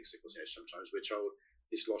technologies there, because sometimes we're told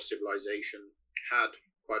this lost civilization had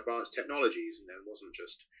quite advanced technologies, it wasn't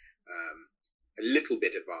just a little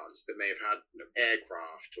bit advanced, but may have had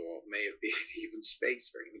aircraft or may have been even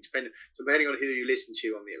spacefaring. I mean, depending on who you listen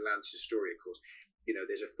to on the Atlantis story, of course,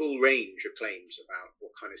 there's a full range of claims about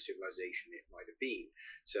what kind of civilization it might have been.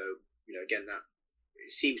 So, again, that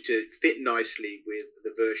seems to fit nicely with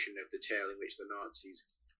the version of the tale in which the Nazis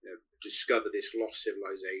discover this lost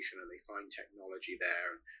civilization and they find technology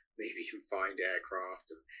there and maybe even find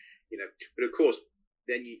aircraft. And, but of course,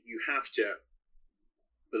 then you have to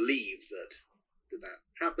believe that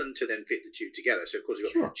happened to then fit the two together. So of course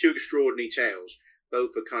you've got two extraordinary tales,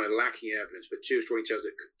 both are kind of lacking in evidence, but two extraordinary tales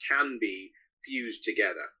that can be fused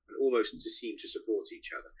together and almost to seem to support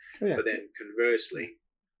each other. Yeah. But then conversely,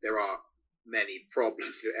 there are many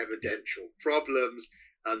problems, evidential problems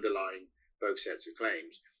underlying both sets of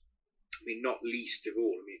claims. I mean, not least of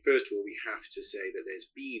all, first of all, we have to say that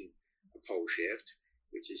there's been a pole shift,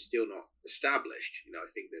 which is still not established. I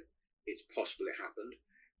think that it's possible it happened.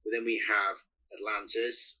 But then we have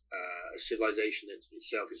Atlantis, a civilization that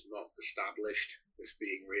itself is not established as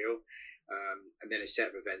being real, and then a set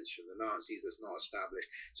of events from the Nazis that's not established.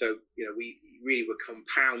 So, we really were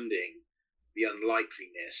compounding the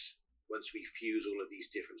unlikeliness once we fuse all of these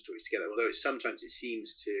different stories together. Although sometimes it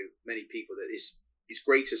seems to many people that this is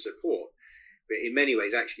greater support, but in many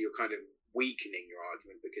ways, actually, you're kind of weakening your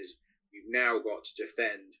argument because you've now got to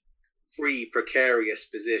defend three precarious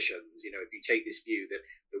positions. If you take this view that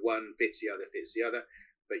the one fits the other,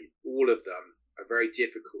 but all of them are very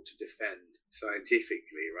difficult to defend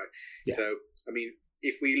scientifically, right? Yeah. So,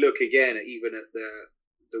 if we look again even at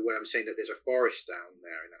the way I'm saying that there's a forest down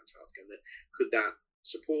there in Antarctica, and could that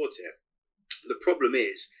support it? The problem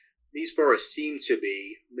is these forests seem to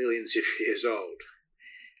be millions of years old,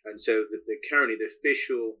 and so currently the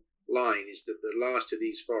official line is that the last of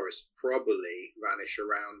these forests probably vanished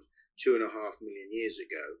around 2.5 million years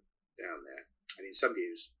ago down there, and in some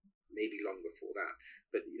views maybe long before that.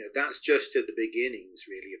 But that's just at the beginnings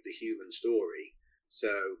really of the human story.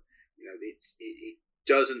 So it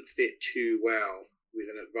doesn't fit too well with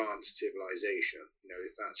an advanced civilization,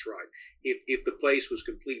 if that's right. If the place was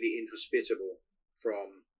completely inhospitable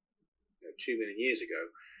from 2 million years ago,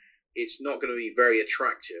 it's not going to be very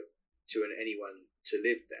attractive to anyone to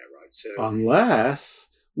live there, right? So unless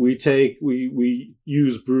we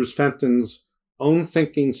use Bruce Fenton's own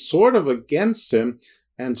thinking sort of against him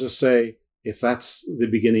and just say, if that's the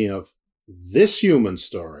beginning of this human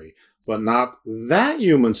story, but not that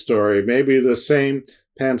human story, maybe the same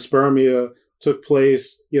panspermia took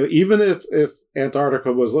place, even if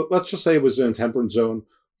Antarctica was, let's just say it was in a temperate zone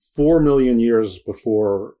 4 million years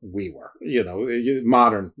before we were,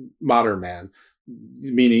 modern man,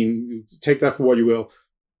 meaning take that for what you will,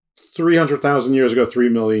 300,000 years ago, 3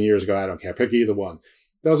 million years ago, I don't care, pick either one.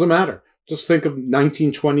 Doesn't matter. Just think of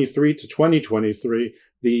 1923 to 2023,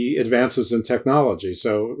 the advances in technology.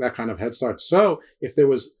 So that kind of head start. So if there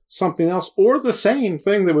was something else or the same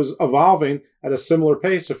thing that was evolving at a similar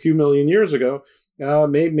pace a few million years ago,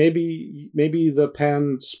 maybe the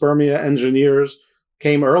panspermia engineers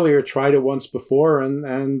came earlier, tried it once before, and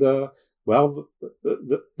it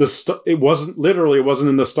wasn't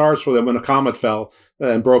in the stars for them when a comet fell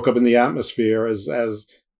and broke up in the atmosphere, as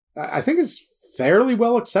I think it's fairly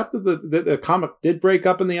well accepted that the comet did break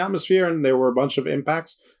up in the atmosphere and there were a bunch of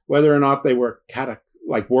impacts. Whether or not they were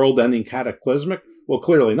world-ending cataclysmic, well,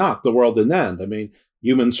 clearly not. The world didn't end.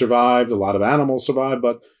 Humans survived, a lot of animals survived,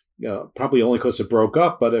 but probably only because it broke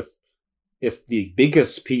up. But if the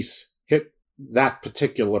biggest piece hit that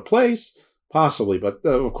particular place, possibly. But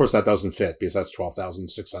of course that doesn't fit because that's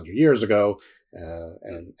 12,600 years ago,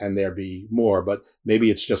 and there be more. But maybe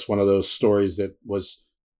it's just one of those stories that was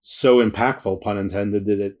so impactful, pun intended,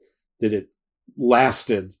 that it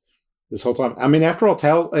lasted this whole time. After all,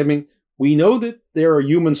 we know that there are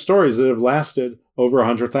human stories that have lasted over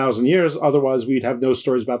 100,000 years. Otherwise, we'd have no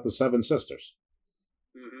stories about the Seven Sisters.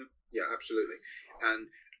 Mm-hmm. Yeah, absolutely. And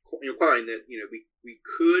you're quite right that we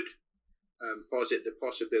could posit the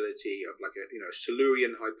possibility of like a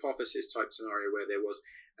Silurian hypothesis type scenario where there was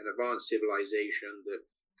an advanced civilization that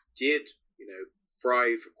did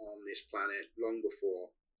thrive on this planet long before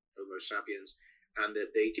Homo sapiens, and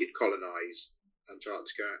that they did colonize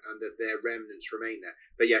Antarctica and that their remnants remain there.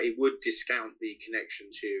 But yeah, it would discount the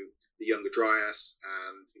connection to the Younger Dryas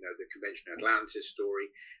and the conventional Atlantis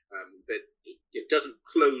story, but it doesn't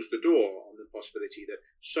close the door on the possibility that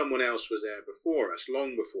someone else was there before us,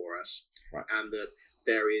 long before us, right, and that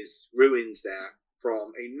there is ruins there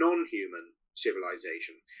from a non-human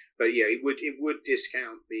civilization. But yeah, it would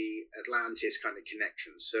discount the Atlantis kind of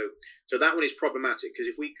connection. So that one is problematic because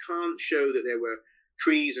if we can't show that there were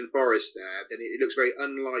trees and forests there, then it looks very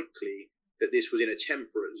unlikely that this was in a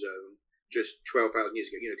temperate zone just 12,000 years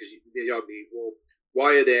ago. Because they argue, well,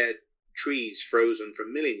 why are there trees frozen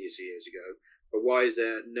from millions of years ago, but why is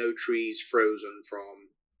there no trees frozen from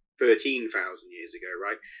 13,000 years ago,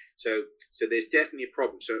 right? So there's definitely a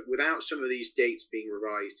problem. So without some of these dates being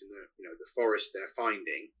revised in the forest they're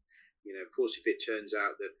finding, of course, if it turns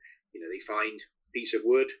out that they find a piece of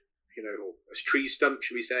wood, or a tree stump,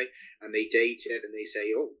 should we say, and they date it and they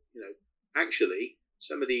say, oh, actually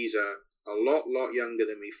some of these are a lot younger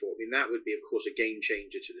than we thought. I mean, that would be, of course, a game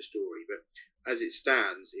changer to the story. But as it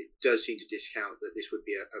stands, it does seem to discount that this would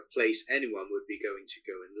be a place anyone would be going to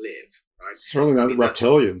go and live, right? Certainly not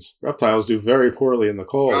reptilians. Reptiles do very poorly in the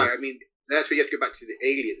cold. Right, I mean, that's where you have to go back to the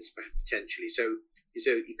aliens, potentially. So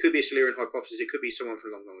it could be a Silurian hypothesis, it could be someone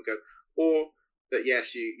from long ago, or that,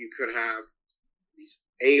 yes, you could have these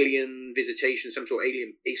alien visitation, some sort of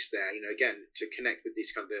alien base there, again, to connect with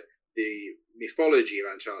this kind of the mythology of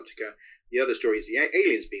Antarctica. The other story is the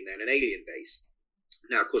aliens being there in an alien base.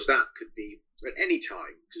 Now, of course, that could be at any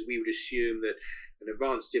time, because we would assume that an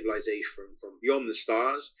advanced civilization from beyond the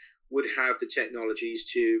stars would have the technologies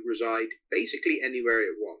to reside basically anywhere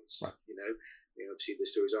it wants. Right. Obviously the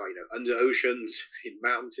stories are, under oceans, in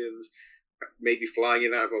mountains, maybe flying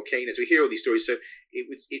in out of volcanoes. We hear all these stories, so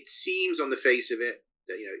it seems on the face of it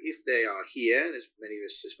that if they are here, as many of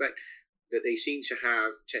us suspect, that they seem to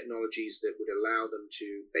have technologies that would allow them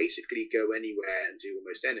to basically go anywhere and do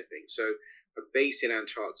almost anything. So a base in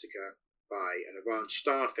Antarctica by an advanced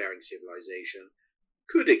starfaring civilization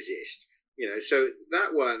could exist. So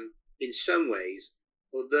that one, in some ways,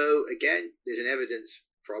 although again there's an evidence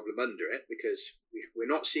problem under it, because we're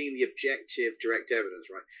not seeing the objective direct evidence,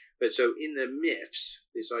 right? But so in the myths,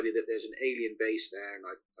 this idea that there's an alien base there, and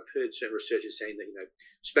I've heard certain researchers saying that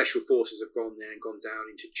special forces have gone there and gone down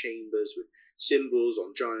into chambers with symbols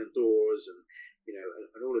on giant doors, and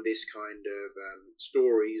and all of this kind of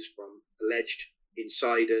stories from alleged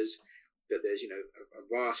insiders that there's a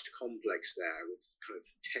vast complex there with kind of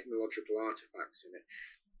technological artifacts in it.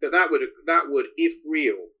 That would, if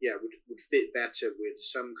real, would fit better with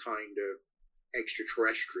some kind of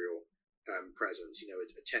extraterrestrial presence.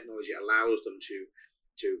 A technology that allows them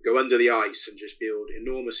to go under the ice and just build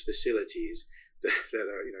enormous facilities that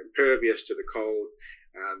are impervious to the cold,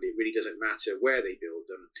 and it really doesn't matter where they build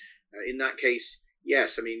them. In that case,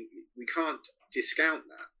 yes, I mean, we can't discount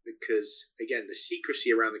that, because again, the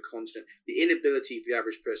secrecy around the continent, the inability for the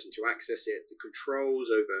average person to access it, the controls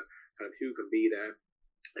over kind of who can be there.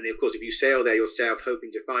 And of course, if you sail there yourself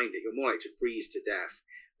hoping to find it, you're more likely to freeze to death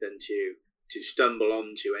than to stumble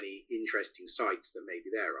onto any interesting sites that may be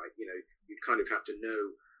there, right? You'd kind of have to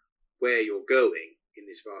know where you're going in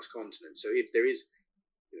this vast continent. So if there is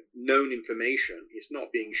known information, it's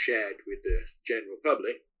not being shared with the general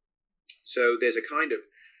public. So there's a kind of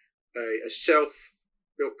a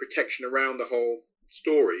self-built protection around the whole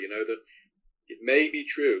story, that it may be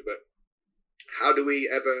true, but how do we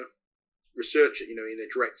ever research it, in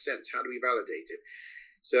a direct sense? How do we validate it?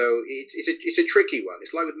 So it's a tricky one.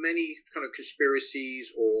 It's like with many kind of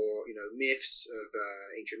conspiracies or myths of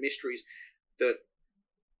ancient mysteries, that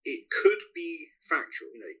it could be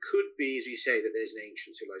factual. It could be, as you say, that there's an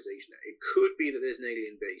ancient civilization there. It could be that there's an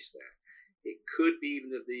alien base there. It could be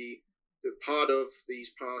even that the part of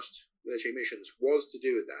these past military missions was to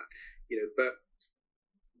do with that. But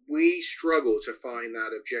we struggle to find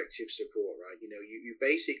that objective support, right? You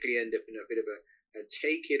basically end up in a bit of a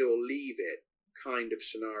take it or leave it kind of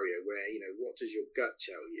scenario where, what does your gut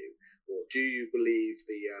tell you? Or do you believe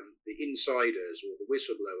the insiders or the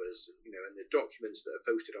whistleblowers, and the documents that are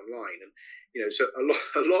posted online? And, so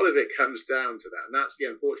a lot of it comes down to that. And that's the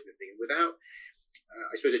unfortunate thing. And without,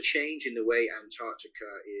 I suppose, a change in the way Antarctica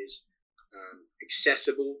is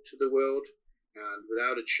accessible to the world, and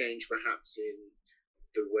without a change perhaps in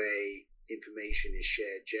the way information is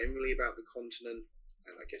shared generally about the continent,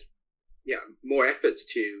 and I guess, more efforts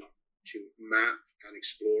to map and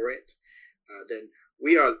explore it, then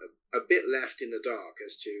we are a bit left in the dark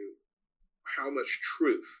as to how much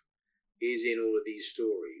truth is in all of these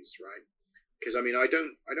stories, right? Because I mean, I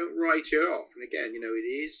don't write it off. And again, it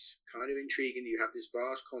is kind of intriguing. You have this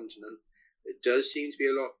vast continent. There does seem to be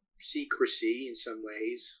a lot of secrecy in some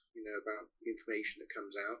ways, about information that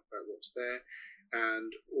comes out about what's there.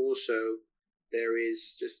 And also there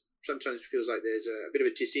is just, sometimes it feels like there's a bit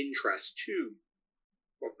of a disinterest to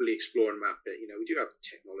properly explore and map it. We do have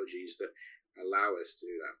technologies that allow us to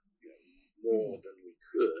do that, more than we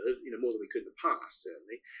could, more than we could in the past,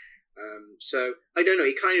 certainly. So I don't know.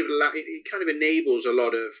 It kind of enables a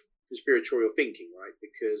lot of conspiratorial thinking, right?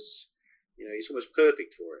 Because it's almost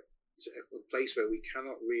perfect for it. It's a place where we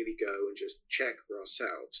cannot really go and just check for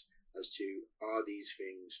ourselves as to, are these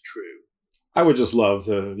things true? I would just love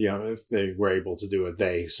to, if they were able to do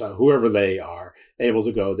it, so whoever they are, able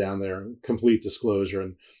to go down there and complete disclosure.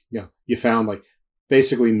 And, you found like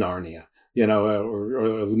basically Narnia,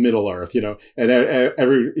 or the Middle Earth, and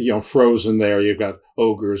every, frozen there, you've got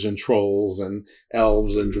ogres and trolls and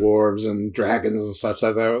elves and dwarves and dragons and such.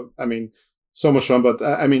 I mean, so much fun. But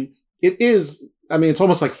it's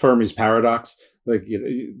almost like Fermi's paradox, like,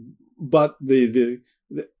 but it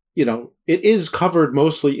is covered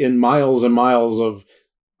mostly in miles and miles of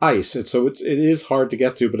ice. And so it is hard to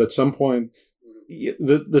get to, but at some point,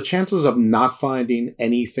 the chances of not finding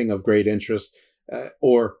anything of great interest,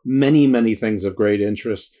 or many, many things of great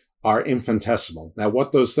interest, are infinitesimal. Now,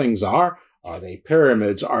 what those things are they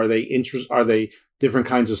pyramids? Are they different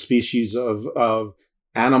kinds of species of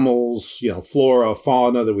animals, flora,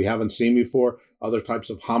 fauna that we haven't seen before, other types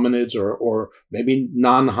of hominids, or maybe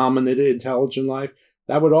non-hominid intelligent life?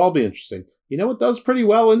 That would all be interesting. It does pretty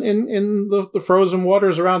well in the frozen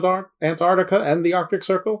waters around Antarctica and the Arctic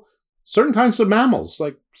Circle. Certain kinds of mammals,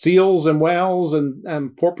 like seals and whales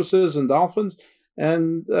and porpoises and dolphins.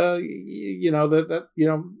 And, not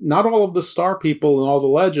all of the star people and all the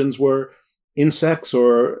legends were insects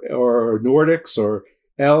or Nordics or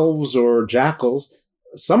elves or jackals.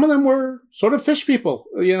 Some of them were sort of fish people.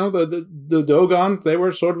 The Dogon, they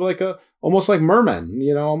were sort of like almost like mermen,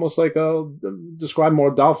 almost like described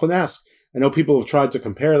more dolphin-esque. I know people have tried to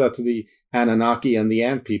compare that to the Anunnaki and the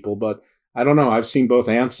ant people, but I don't know. I've seen both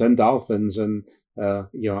ants and dolphins, and I'm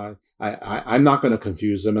not going to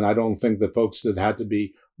confuse them, and I don't think that folks that had to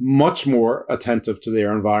be much more attentive to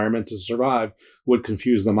their environment to survive would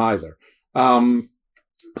confuse them either.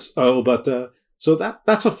 So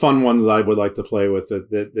that's a fun one that I would like to play with.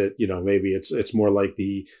 That maybe it's more like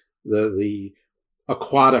the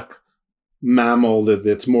aquatic mammal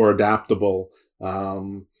that's more adaptable.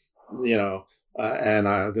 And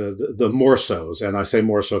the morsos, and I say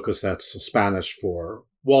morso because that's Spanish for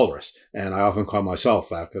walrus, and I often call myself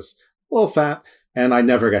that because I'm a little fat and I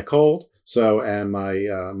never get cold. So, and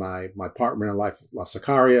my partner in life, La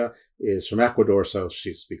Sicaria, is from Ecuador, so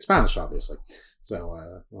she speaks Spanish, obviously. So,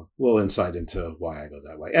 a little insight into why I go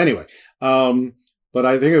that way. Anyway, but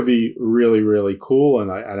I think it would be really, really cool, and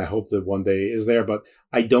I hope that one day is there. But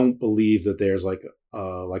I don't believe that there's like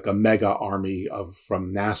a mega army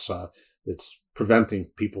from NASA that's preventing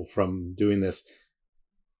people from doing this.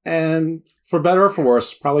 And for better or for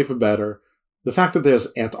worse, probably for better, the fact that there's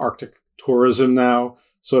Antarctic tourism now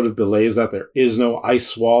sort of belays that. There is no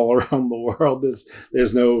ice wall around the world.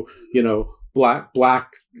 There's no, black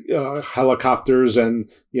helicopters and,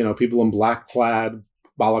 people in black clad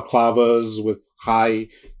balaclavas with high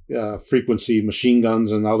frequency machine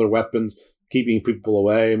guns and other weapons keeping people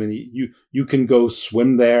away. I mean, you can go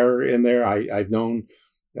swim in there. I've known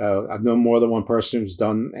more than one person who's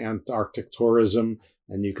done Antarctic tourism,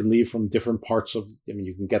 and you can leave from different parts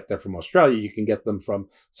you can get there from Australia, you can get them from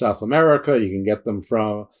South America, you can get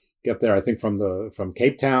there, I think, from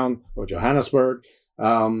Cape Town or Johannesburg.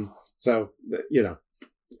 Our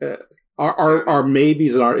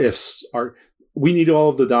maybes and our ifs we need all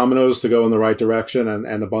of the dominoes to go in the right direction,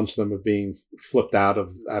 and a bunch of them are being flipped out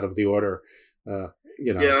of the order.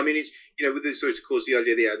 Yeah, I mean, it's with this sort of course the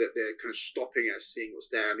idea that they're kind of stopping us seeing what's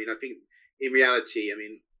there. I mean, I think in reality,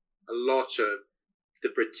 a lot of the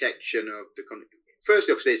protection of the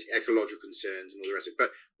firstly, obviously, there's ecological concerns and all the rest of it,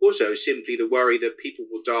 but also simply the worry that people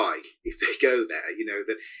will die if they go there.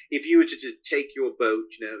 That if you were to take your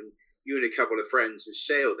boat, you and a couple of friends and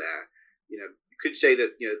sail there, you could say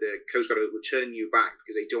that the Coast Guard will turn you back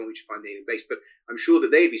because they don't want you to find the alien base. But I'm sure that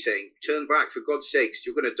they'd be saying, "Turn back, for God's sakes!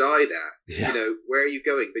 You're going to die there. Yeah. Where are you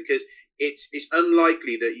going?" Because it's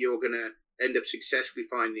unlikely that you're going to end up successfully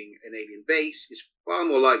finding an alien base. It's far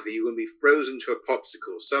more likely you're going to be frozen to a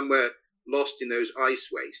popsicle somewhere lost in those ice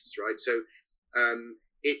wastes, right? So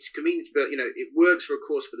it's convenient, but it works of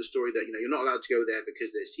course for the story that you're not allowed to go there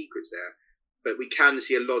because there's secrets there. But we can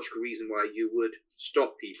see a logical reason why you would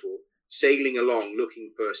stop people sailing along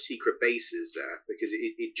looking for secret bases there, because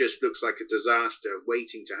it just looks like a disaster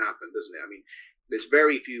waiting to happen, doesn't it? I mean, there's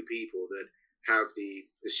very few people that have the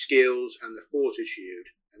skills and the fortitude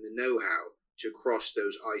and the know-how to cross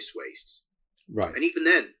those ice wastes. Right. And even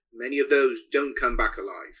then, many of those don't come back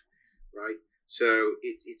alive, right? So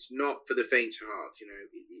it's not for the faint of heart,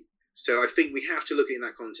 So I think we have to look at it in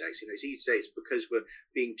that context. It's easy to say it's because we're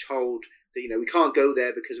being told that, we can't go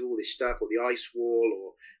there because of all this stuff, or the ice wall,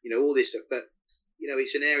 or, all this stuff. But,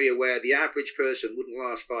 it's an area where the average person wouldn't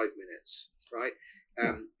last 5 minutes, right?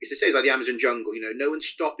 It's the same as like the Amazon jungle. No one's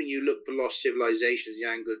stopping you look for lost civilizations in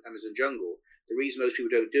the Amazon jungle. The reason most people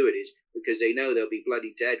don't do it is because they know they'll be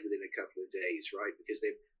bloody dead within a couple of days, right? Because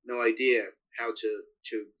they've no idea how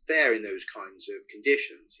to fare in those kinds of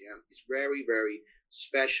conditions. Yeah, it's very, very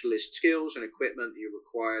specialist skills and equipment that you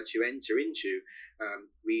require to enter into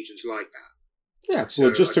regions like that. Yeah, it's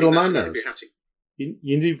logistical nightmares.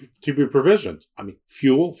 You need to be provisioned. I mean,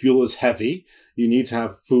 fuel is heavy. You need to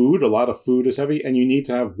have food. A lot of food is heavy. And you need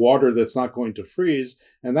to have water that's not going to freeze.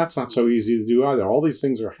 And that's not so easy to do either. All these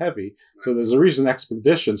things are heavy. Right. So there's a reason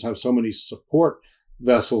expeditions have so many support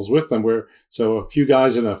vessels with them. So a few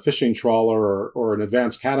guys in a fishing trawler or an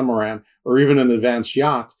advanced catamaran or even an advanced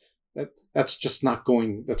yacht, that's just not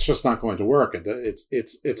going to work.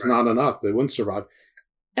 It's right. Not enough. They wouldn't survive.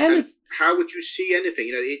 And how would you see anything?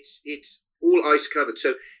 You know, it's all ice covered.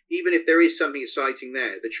 So even if there is something exciting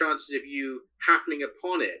there, the chances of you happening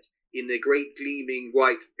upon it in the great gleaming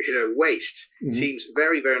white, waste seems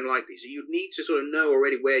very, very unlikely. So you'd need to sort of know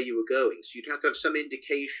already where you were going. So you'd have to have some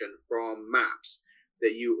indication from maps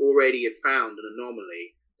that you already had found an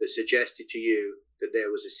anomaly that suggested to you that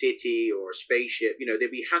there was a city or a spaceship. There'd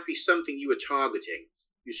be happy something you were targeting.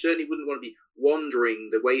 You certainly wouldn't want to be wandering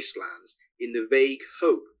the wastelands in the vague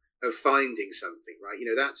hope of finding something, right?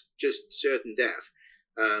 That's just certain death.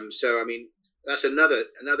 So, I mean, that's another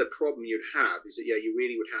problem you'd have is that, you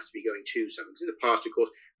really would have to be going to something. Because in the past, of course,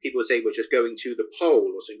 people would say we're just going to the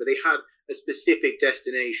pole or something, but they had a specific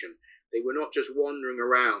destination. They were not just wandering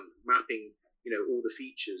around mapping, all the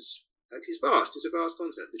features. It's vast. It's a vast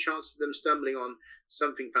continent. The chance of them stumbling on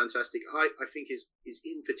something fantastic, I think, is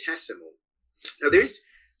infinitesimal. Now, there is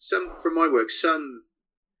from my work, some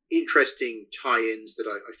interesting tie-ins that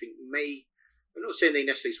I think I'm not saying they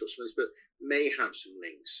necessarily swap some links, but may have some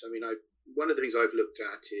links. I mean, one of the things I've looked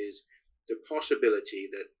at is the possibility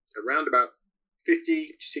that around about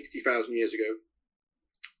 50 to 60,000 years ago,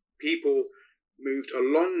 people moved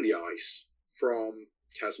along the ice from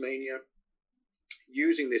Tasmania,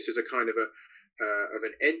 using this as a kind of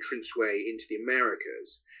an entranceway into the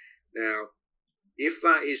Americas. Now, if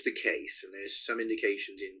that is the case, and there's some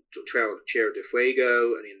indications in Tierra del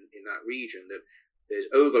Fuego and in that region that there's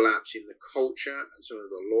overlaps in the culture and some of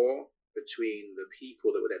the law between the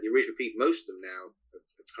people that were there, the original people, most of them now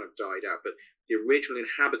have kind of died out, but the original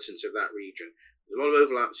inhabitants of that region, there's a lot of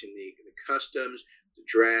overlaps in the customs, the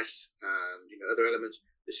dress, and other elements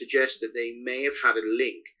that suggest that they may have had a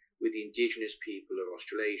link with the indigenous people of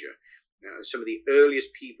Australasia. Now, some of the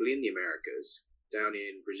earliest people in the Americas, down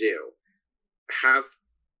in Brazil, have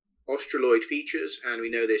Australoid features, and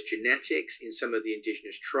we know there's genetics in some of the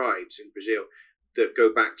indigenous tribes in Brazil that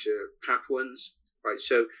go back to Papuans, right?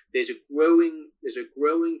 So there's a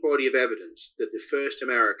growing body of evidence that the first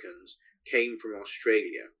Americans came from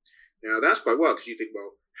Australia. Now that's quite wild, because you think,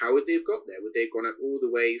 well, how would they have got there? Would they have gone up all the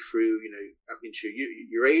way through, up into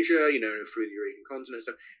Eurasia, through the Eurasian continent and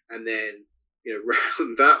stuff, and then,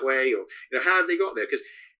 round that way, or, how have they got there? Because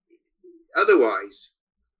otherwise,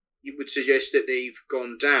 you would suggest that they've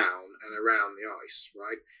gone down and around the ice,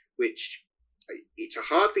 right? Which, it's a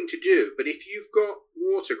hard thing to do, but if you've got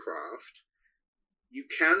watercraft, you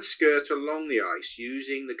can skirt along the ice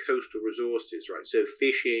using the coastal resources, right? So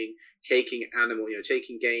fishing, taking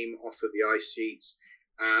taking game off of the ice sheets.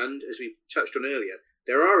 And as we touched on earlier,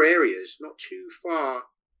 there are areas not too far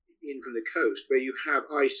in from the coast where you have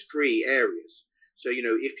ice-free areas. So,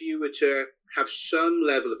 if you were to have some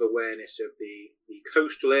level of awareness of the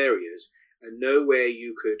coastal areas and know where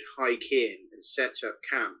you could hike in and set up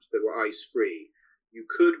camps that were ice-free, you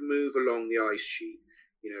could move along the ice sheet,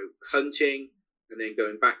 hunting and then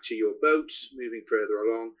going back to your boats, moving further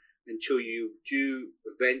along until you do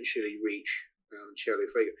eventually reach Tierra del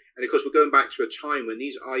Fuego. And of course, we're going back to a time when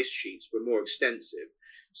these ice sheets were more extensive.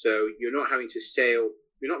 So you're not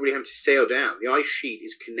really having to sail down. The ice sheet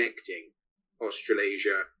is connecting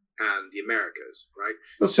Australasia and the Americas, right?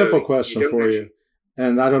 A simple question for you.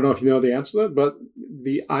 And I don't know if you know the answer to that, but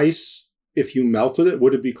the ice, if you melted it,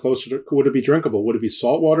 would it be drinkable? Would it be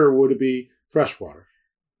salt water or would it be fresh water?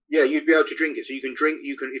 Yeah, you'd be able to drink it. So you can drink,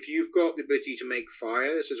 if you've got the ability to make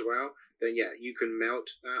fires as well, then yeah, you can melt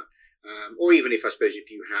that. Or even if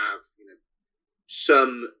you have,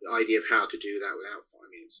 some idea of how to do that without fire.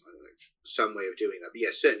 I mean, I don't know, some way of doing that. But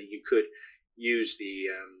yeah, certainly you could use the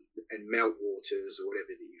and melt waters or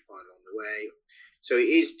whatever that you find along the way. So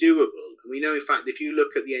it is doable. And we know, in fact, if you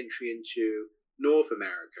look at the entry into North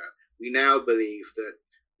America, we now believe that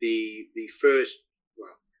the first,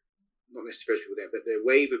 well, not necessarily first people there, but the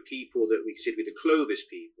wave of people that we consider to be the Clovis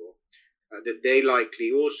people, that they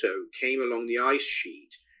likely also came along the ice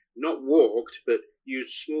sheet, not walked, but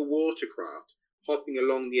used small watercraft, hopping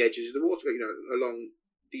along the edges of the water, along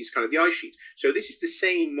these kind of the ice sheets. So this is the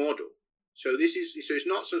same model. So it's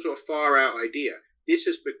not some sort of far out idea. this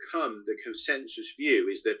has become the consensus view,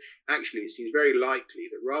 is that actually it seems very likely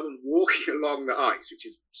that rather than walking along the ice, which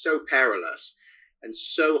is so perilous and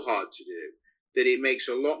so hard to do, that it makes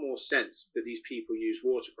a lot more sense that these people use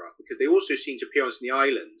watercraft, because they also seem to appear on the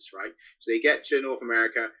islands, right? So they get to North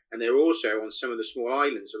America and they're also on some of the small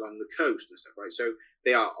islands along the coast and stuff, right? So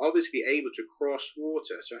they are obviously able to cross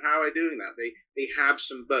water. So how are they doing that? They have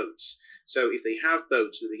some boats. So if they have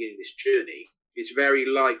boats at the beginning of this journey, it's very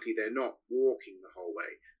likely they're not walking the whole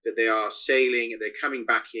way, that they are sailing and they're coming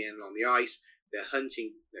back in on the ice, they're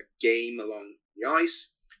hunting their game along the ice,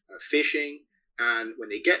 fishing, and when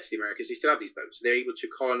they get to the Americas, they still have these boats. They're able to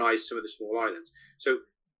colonize some of the small islands. So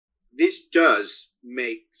this does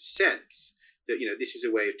make sense that, this is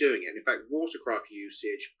a way of doing it. And in fact, watercraft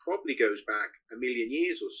usage probably goes back 1 million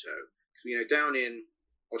years or so. Because, down in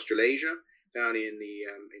Australasia, down in the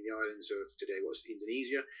islands of today, what's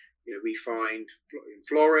Indonesia, we find in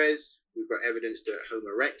Flores, we've got evidence that Homo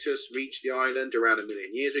erectus reached the island around 1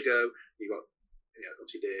 million years ago. You've got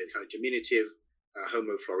obviously the kind of diminutive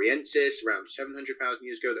Homo floresiensis around 700,000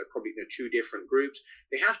 years ago. They're probably two different groups.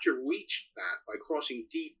 They have to reach that by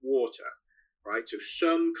crossing deep water, right? So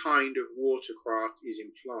some kind of watercraft is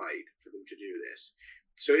implied for them to do this.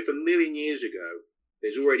 So if 1 million years ago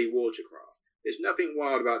there's already watercraft, there's nothing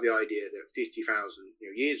wild about the idea that 50,000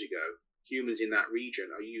 years ago humans in that region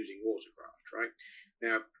are using watercraft, right?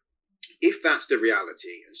 Now, if that's the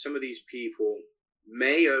reality, and some of these people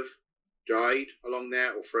may have died along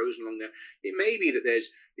there or frozen along there, it may be that there's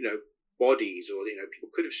bodies, or people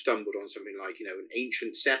could have stumbled on something like an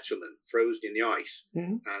ancient settlement frozen in the ice.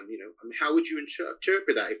 And how would you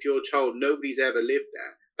interpret that if you're told nobody's ever lived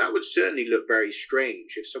there? That would certainly look very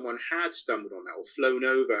strange if someone had stumbled on that or flown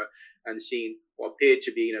over and seen what appeared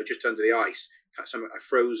to be just under the ice, a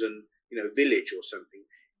frozen village or something.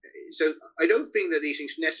 So I don't think that these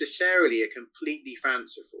things necessarily are completely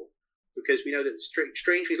fanciful, because we know that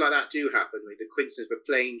strange things like that do happen. The coincidence of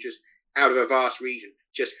a plane just out of a vast region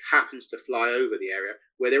just happens to fly over the area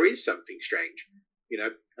where there is something strange,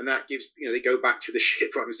 and that gives, they go back to the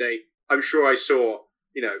ship and say, I'm sure I saw,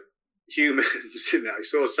 humans in there. I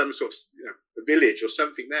saw some sort of, a village or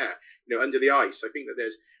something there, under the ice. I think that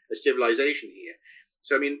there's a civilization here.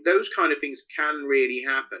 So, those kind of things can really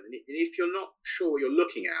happen. And if you're not sure what you're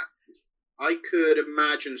looking at, I could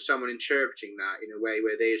imagine someone interpreting that in a way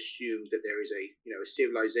where they assume that there is a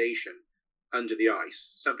civilization under the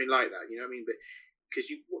ice, something like that. But because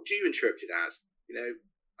what do you interpret it as?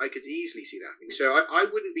 I could easily see that. So I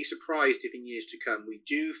wouldn't be surprised if in years to come we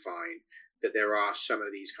do find that there are some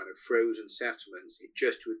of these kind of frozen settlements,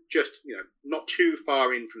 just not too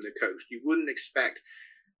far in from the coast. You wouldn't expect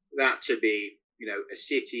that to be a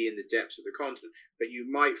city in the depths of the continent, but you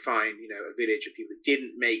might find, a village of people that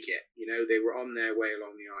didn't make it. They were on their way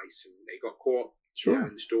along the ice and they got caught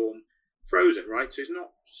in the storm, frozen, right? So it's not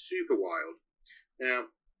super wild. Now,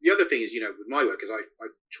 the other thing is, with my work, as I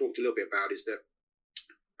talked a little bit about, is that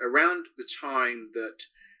around the time that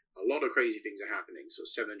a lot of crazy things are happening, so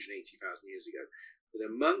 780,000 years ago, that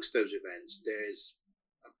amongst those events, there's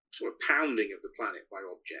a sort of pounding of the planet by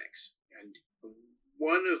objects. And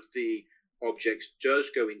one of the objects does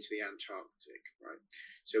go into the Antarctic, right?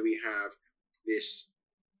 So we have this,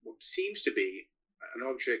 what seems to be an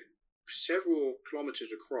object several kilometers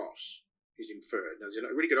across is inferred. Now, there's a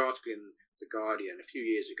really good article in The Guardian a few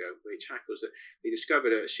years ago where it tackles that they discovered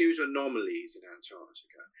a series of anomalies in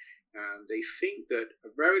Antarctica. And they think that a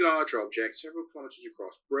very large object, several kilometers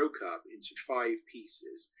across, broke up into 5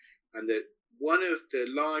 pieces, and that one of the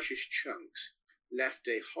largest chunks left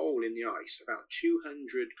a hole in the ice about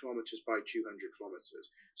 200 kilometers by 200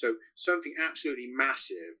 kilometers. So something absolutely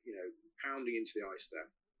massive, pounding into the ice there.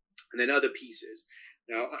 And then other pieces.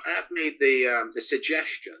 Now, I have made the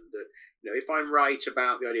suggestion that, if I'm right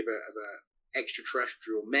about the idea of a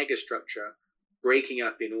extraterrestrial megastructure breaking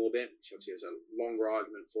up in orbit, which obviously there's a longer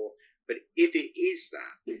argument for, but if it is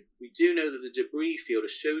that, we do know that the debris field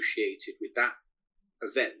associated with that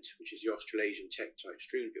event, which is the Australasian tektite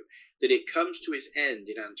strewn field, that it comes to its end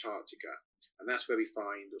in Antarctica, and that's where we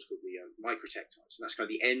find what's called the microtektites, and that's kind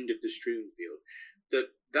of the end of the strewn field.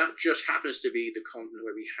 That just happens to be the continent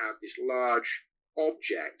where we have this large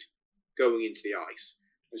object going into the ice,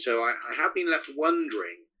 and so I have been left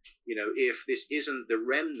wondering, if this isn't the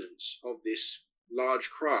remnants of this large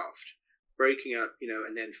craft breaking up,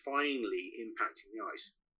 and then finally impacting the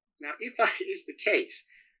ice. Now, if that is the case,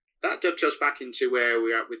 that dovetails back into where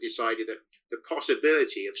we're at with this idea that the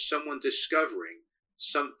possibility of someone discovering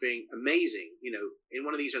something amazing, in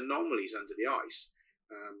one of these anomalies under the ice,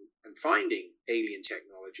 and finding alien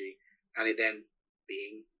technology, and it then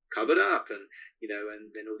being covered up, and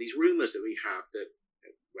and then all these rumors that we have that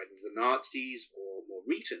whether the Nazis or more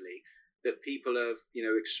recently, that people have,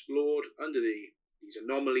 explored under these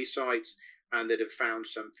anomaly sites and that have found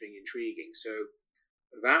something intriguing. So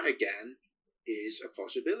that again is a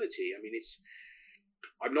possibility. I mean,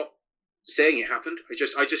 I'm not saying it happened. I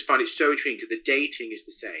just find it so intriguing because the dating is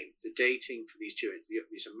the same. The dating for these two,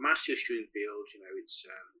 it's a massive strewn field. It's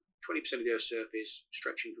 20% of the Earth's surface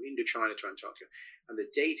stretching from Indochina to Antarctica, and the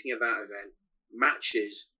dating of that event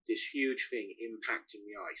matches this huge thing impacting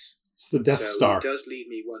the ice. It's the Death Star. It does leave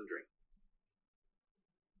me wondering.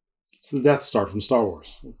 It's the Death Star from Star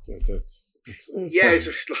Wars. It's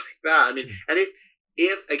like that. I mean, and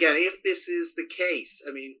if this is the case,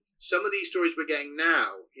 I mean, some of these stories we're getting now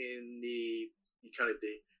in the toward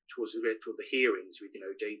the hearings with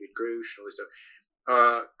David Grush and all this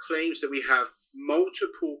stuff, claims that we have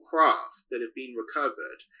multiple craft that have been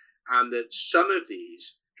recovered, and that some of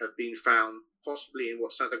these have been found possibly in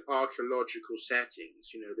what sounds like archaeological settings.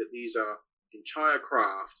 That these are entire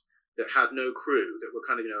craft that had no crew, that were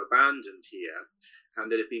abandoned here, and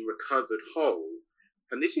that have been recovered whole.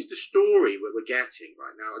 And this is the story that we're getting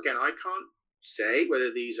right now. Again, I can't say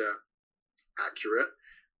whether these are accurate,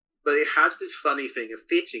 but it has this funny thing of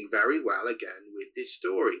fitting very well again with this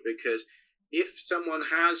story, because if someone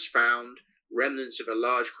has found remnants of a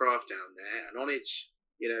large craft down there, and on its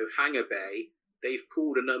hangar bay they've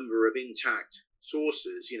pulled a number of intact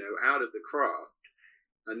saucers out of the craft,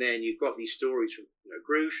 and then you've got these stories from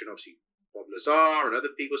Grush and obviously Bob Lazar and other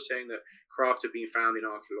people saying that craft have been found in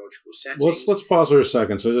archaeological settings. Let's pause for a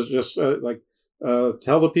second. So just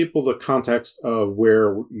tell the people the context of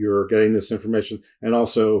where you're getting this information, and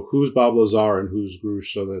also who's Bob Lazar and who's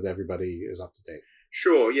Grush, so that everybody is up to date.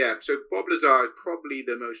 Sure, yeah. So Bob Lazar is probably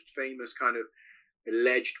the most famous kind of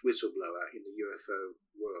alleged whistleblower in the UFO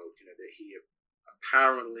world. That he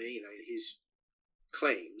apparently, in his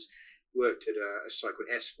claims, worked at a site called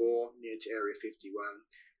S4 near to Area 51,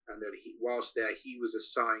 and that whilst there he was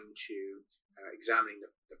assigned to examining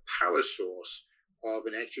the power source of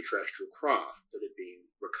an extraterrestrial craft that had been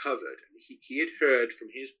recovered. And he had heard from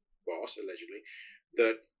his boss, allegedly,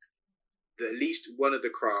 that at least one of the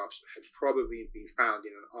crafts had probably been found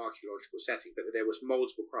in an archaeological setting, but that there was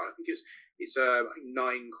multiple craft. I think it's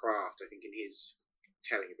 9 craft, I think, in his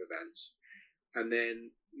telling of events. And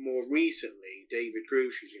then more recently, David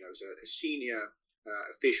Grush, who's was a senior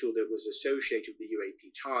official that was associated with the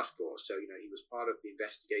UAP task force. So he was part of the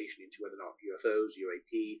investigation into whether or not UFOs,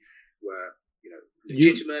 UAP, were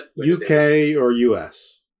legitimate. UK or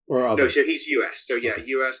US or other? No, so he's US. So yeah, okay.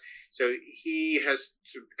 US. So he has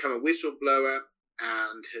become a whistleblower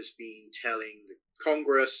and has been telling the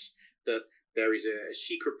Congress that there is a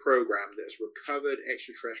secret program that has recovered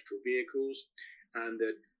extraterrestrial vehicles, and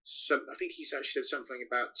that I think he's actually said something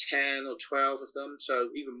about 10 or 12 of them, so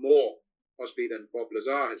even more possibly than Bob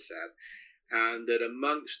Lazar has said, and that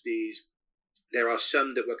amongst these there are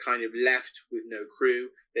some that were kind of left with no crew.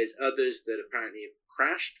 There's others that apparently have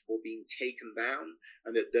crashed or been taken down,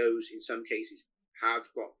 and that those in some cases have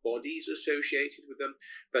got bodies associated with them.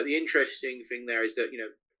 But the interesting thing there is that,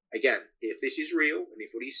 again, if this is real and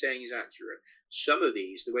if what he's saying is accurate, some of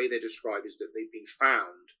these, the way they're described is that they've been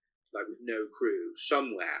found like with no crew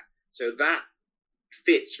somewhere. So that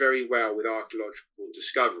fits very well with archaeological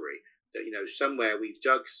discovery, that, somewhere we've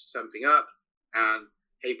dug something up and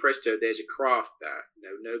hey presto, there's a craft there,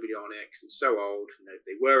 nobody on it because it's so old, if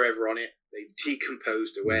they were ever on it, they've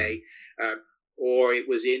decomposed away, or it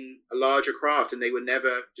was in a larger craft and they were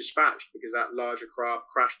never dispatched because that larger craft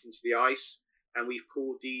crashed into the ice and we've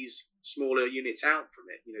pulled these smaller units out from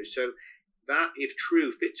it, so that, if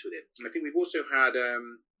true, fits with it. And I think we've also had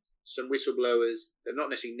some whistleblowers, they're not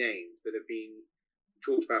necessarily named, but have been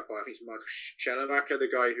talked about by, I think it's Michael Schellenbacher,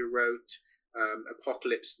 the guy who wrote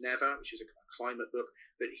Apocalypse Never, which is a climate book.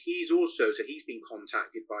 But he's also said he's been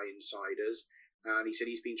contacted by insiders, and he said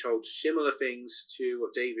he's been told similar things to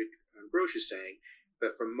what David Grush is saying,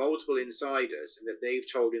 but from multiple insiders, and that they've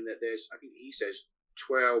told him that there's, I think he says,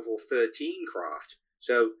 12 or 13 craft.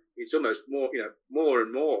 So it's almost more, more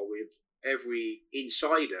and more with every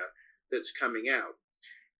insider that's coming out.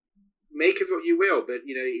 Make of what you will, but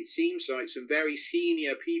it seems like some very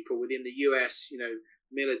senior people within the US,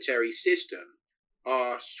 military system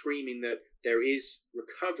are screaming that there is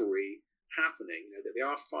recovery happening, that they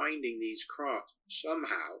are finding these craft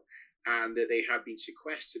somehow, and that they have been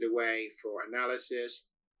sequestered away for analysis,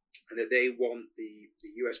 and that they want the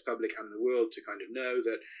US public and the world to kind of know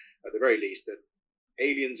that, at the very least, that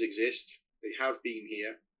aliens exist, they have been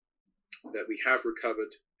here, that we have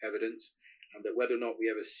recovered evidence, and that whether or not we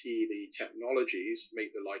ever see the technologies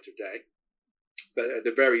make the light of day, but at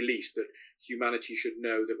the very least that humanity should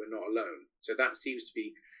know that we're not alone. So that seems to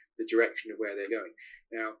be the direction of where they're going.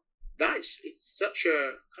 Now, it's such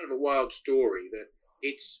a kind of a wild story that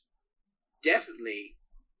it's definitely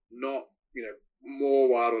not, more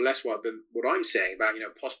wild or less wild than what I'm saying about,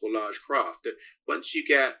 possible large craft. That once you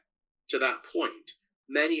get to that point,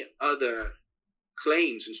 many other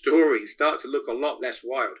claims and stories start to look a lot less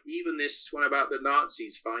wild. Even this one about the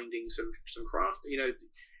Nazis finding some craft,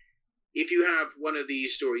 if you have one of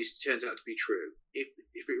these stories turns out to be true, if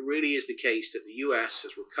it really is the case that the US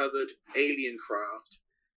has recovered alien craft,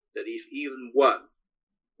 that if even one,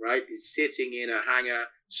 right, is sitting in a hangar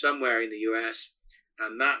somewhere in the US,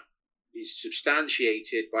 and that is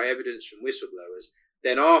substantiated by evidence from whistleblowers,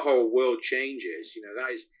 then our whole world changes.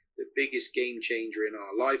 That is the biggest game changer in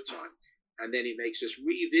our lifetime. And then it makes us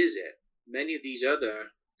revisit many of these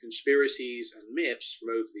other conspiracies and myths from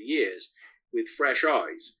over the years with fresh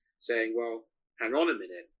eyes, saying, well, hang on a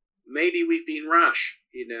minute, maybe we've been rash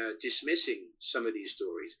in dismissing some of these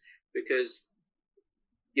stories, because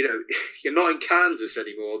you're not in Kansas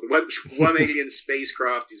anymore. Once one alien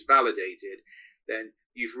spacecraft is validated, then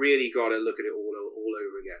you've really got to look at it all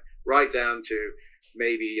over again, right down to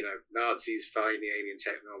maybe, Nazis finding alien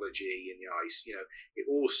technology in the ice. It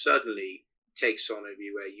all suddenly takes on a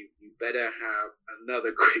view where you better have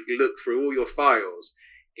another quick look through all your files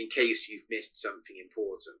in case you've missed something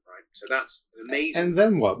important, right? So that's amazing. And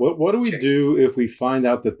then what? What do we do if we find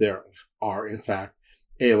out that there are, in fact,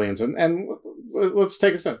 aliens? And let's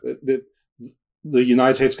take a step. The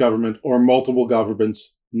United States government or multiple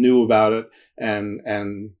governments knew about it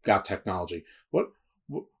and got technology.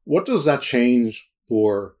 What does that change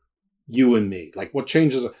for you and me? Like, what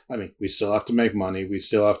changes? I mean, we still have to make money. We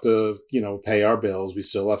still have to, pay our bills. We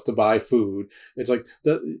still have to buy food. It's like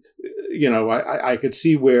I could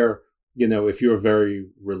see where, if you're very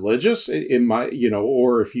religious,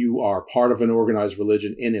 or if you are part of an organized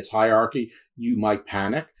religion in its hierarchy, you might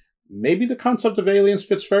panic. Maybe the concept of aliens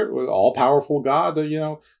fits with all-powerful God,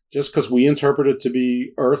 just because we interpret it to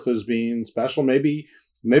be Earth as being special. Maybe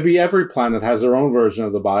every planet has their own version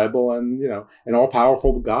of the Bible, and an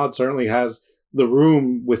all-powerful God certainly has the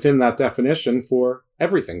room within that definition for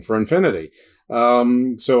everything, for infinity.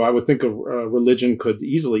 So I would think a religion could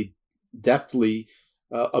easily, deftly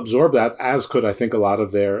absorb that, as could, I think, a lot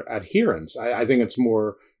of their adherents. I think it's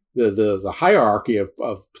more the hierarchy of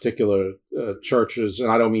particular churches,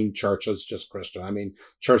 and I don't mean church as just Christian. I mean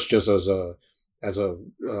church just as a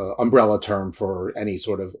umbrella term for any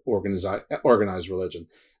sort of organized religion,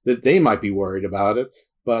 that they might be worried about it.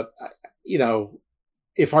 But,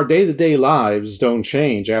 if our day-to-day lives don't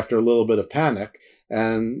change after a little bit of panic,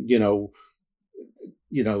 and,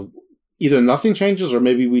 either nothing changes, or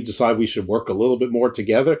maybe we decide we should work a little bit more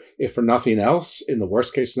together, if for nothing else, in the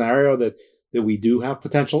worst case scenario, that we do have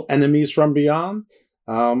potential enemies from beyond,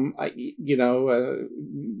 that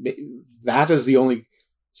is the only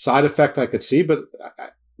side effect I could see. But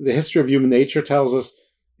the history of human nature tells us,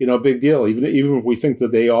 big deal. Even if we think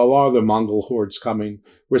that they all are the Mongol hordes coming,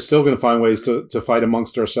 we're still going to find ways to fight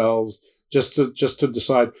amongst ourselves, just to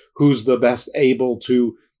decide who's the best able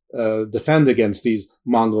to defend against these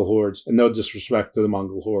Mongol hordes. And no disrespect to the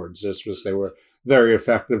Mongol hordes, it's just they were very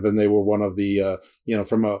effective, and they were one of the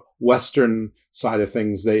from a Western side of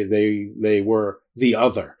things, they were the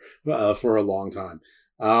other for a long time.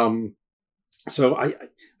 So I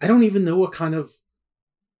don't even know what kind of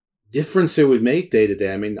difference it would make day to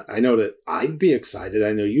day. I mean, I know that I'd be excited.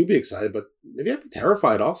 I know you'd be excited, but maybe I'd be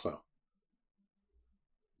terrified also.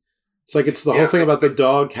 It's like it's the whole thing about the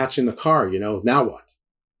dog catching the car, now what?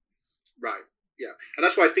 Right, yeah. And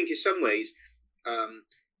that's why I think in some ways,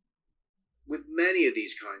 with many of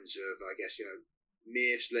these kinds of, I guess,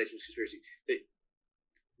 myths, legends, conspiracies,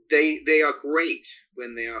 they are great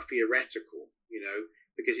when they are theoretical,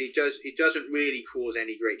 because it doesn't really cause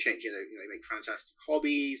any great change. They make fantastic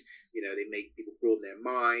hobbies. They make people broaden their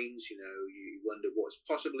minds. You wonder what's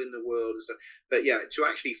possible in the world and stuff. But yeah, to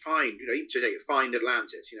actually find, even today, find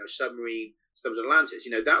Atlantis, submarine stuff in Atlantis,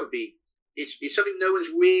 that would be, it's something no one's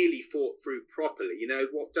really thought through properly.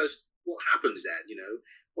 What happens then?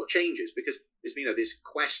 What changes? Because there's this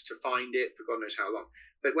quest to find it for God knows how long.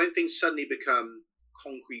 But when things suddenly become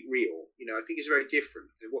concrete real, I think it's very different.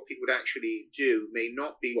 And what people would actually do may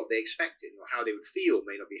not be what they expected, or how they would feel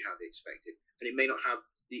may not be how they expected, and it may not have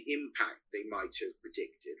the impact they might have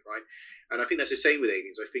predicted, right? And I think that's the same with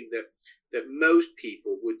aliens. I think that most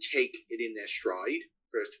people would take it in their stride.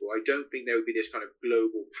 First of all, I don't think there would be this kind of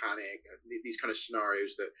global panic, these kind of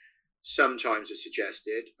scenarios that sometimes are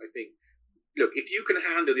suggested. I think, look, if you can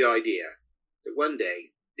handle the idea that one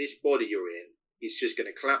day this body you're in is just going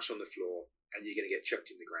to collapse on the floor and you're going to get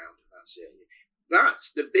chucked in the ground, and that's it.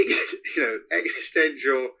 That's the biggest,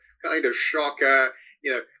 existential kind of shock, that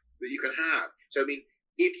you can have. So, I mean,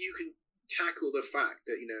 if you can tackle the fact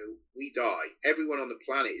that, we die, everyone on the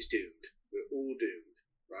planet is doomed. We're all doomed,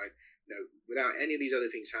 right? Without any of these other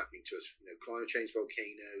things happening to us, climate change,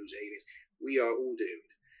 volcanoes, aliens, we are all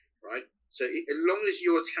doomed, right? So as long as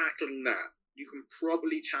you're tackling that, you can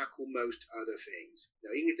probably tackle most other things.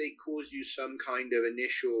 Even if they cause you some kind of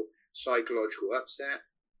initial psychological upset,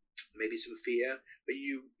 maybe some fear, but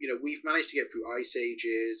we've managed to get through ice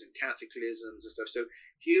ages and cataclysms and stuff. So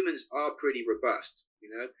humans are pretty robust,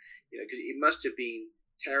 because it must have been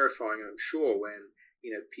terrifying, I'm sure, when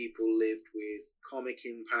people lived with comic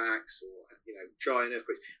impacts or giant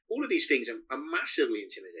earthquakes. All of these things are massively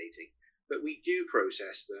intimidating, but we do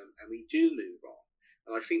process them and we do move on.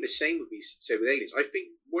 And I think the same would be said with aliens. I think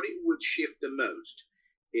what it would shift the most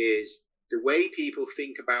is the way people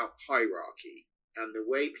think about hierarchy and the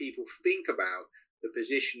way people think about the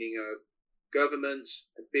positioning of governments,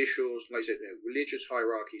 officials, like I said, religious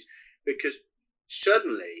hierarchies, because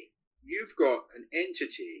suddenly you've got an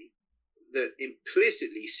entity that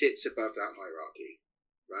implicitly sits above that hierarchy,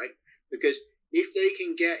 right? Because if they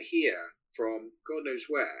can get here from God knows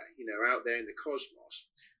where, out there in the cosmos,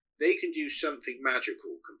 they can do something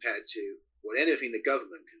magical compared to what anything the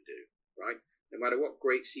government can do, right? No matter what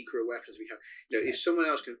great secret weapons we have, if someone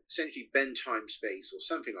else can essentially bend time, space, or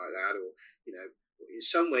something like that, or in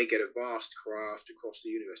some way get a vast craft across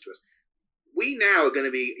the universe to us, we now are going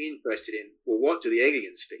to be interested in, well, what do the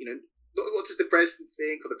aliens think? What does the president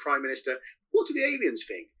think, or the prime minister? What do the aliens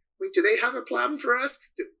think? I mean, do they have a plan for us?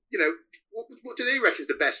 What do they reckon is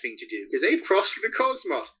the best thing to do? Because they've crossed the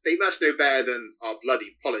cosmos. They must know better than our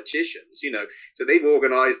bloody politicians, So they've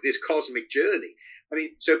organised this cosmic journey. I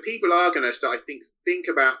mean, so people are going to start, I think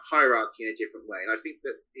about hierarchy in a different way. And I think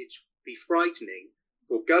that it'd be frightening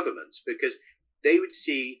for governments because they would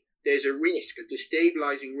see there's a risk, a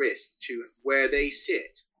destabilising risk to where they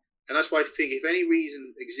sit. And that's why I think if any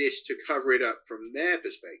reason exists to cover it up from their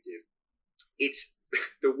perspective, it's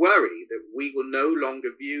the worry that we will no longer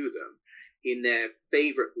view them in their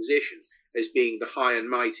favourite position as being the high and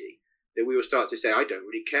mighty, that we will start to say, I don't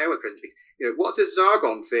really care what kind of thing. What does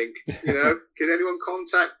Zargon think? Can anyone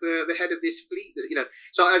contact the head of this fleet?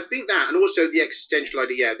 So I think that, and also the existential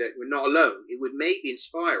idea that we're not alone, it would maybe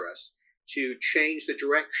inspire us to change the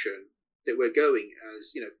direction that we're going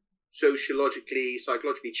as, sociologically,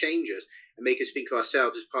 psychologically change us and make us think of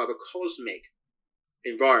ourselves as part of a cosmic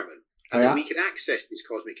environment. And then we can access this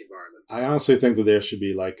cosmic environment. I honestly think that there should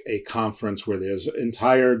be like a conference where there's an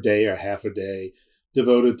entire day or half a day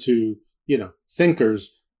devoted to,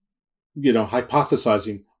 thinkers,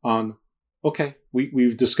 hypothesizing on, okay,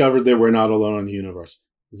 we've discovered that we're not alone in the universe.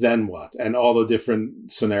 Then what? And all the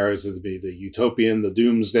different scenarios that would be the utopian, the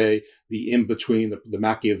doomsday, the in-between, the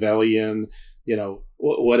Machiavellian,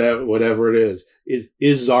 whatever it is.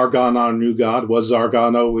 Is Zargon our new god? Was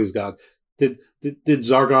Zargon always God? Did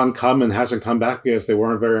Zargon come and hasn't come back because they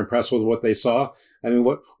weren't very impressed with what they saw? I mean,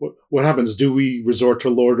 what happens? Do we resort to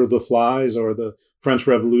Lord of the Flies or the French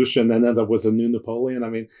Revolution and end up with a new Napoleon? I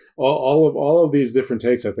mean, all of these different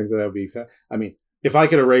takes, I think that would be I mean, if I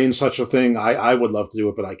could arrange such a thing, I would love to do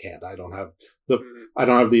it, but I can't. I don't have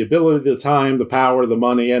the ability, the time, the power, the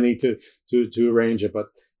money, to arrange it. But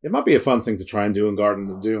it might be a fun thing to try and do in Garden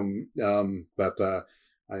of Doom.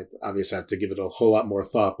 I obviously have to give it a whole lot more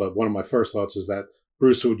thought, but one of my first thoughts is that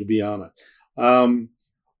Bruce would be on it.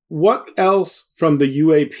 What else from the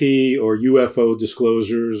UAP or UFO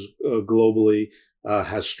disclosures globally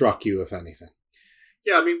has struck you, if anything?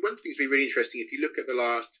 Yeah, I mean, one thing that's been really interesting, if you look at the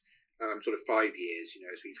last sort of 5 years,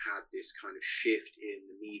 as we've had this kind of shift in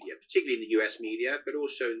the media, particularly in the US media, but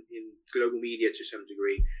also in global media to some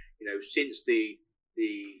degree, since the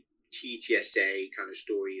TTSA kind of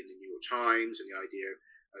story in the New York Times and the idea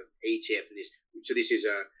of ATIP and this. So this is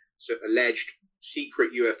a sort of alleged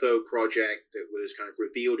secret UFO project that was kind of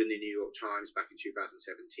revealed in the New York Times back in 2017.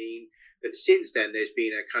 But since then, there's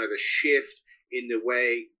been a kind of a shift in the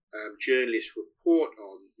way journalists report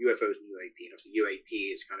on UFOs and UAP. And obviously,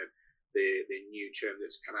 UAP is kind of the new term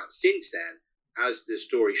that's come out since then, as the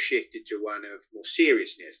story shifted to one of more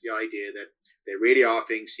seriousness, the idea that there really are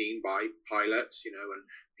things seen by pilots, and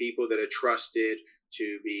people that are trusted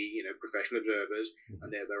to be, professional observers,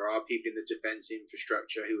 and there are people in the defense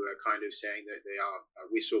infrastructure who are kind of saying that they are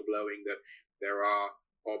whistleblowing that there are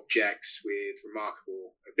objects with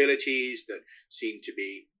remarkable abilities that seem to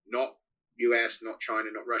be not US, not China,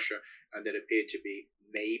 not Russia, and that appear to be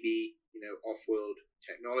maybe, off-world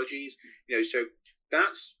technologies. So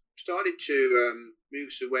that's started to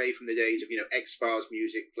move away from the days of, X-Files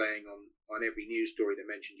music playing on every news story that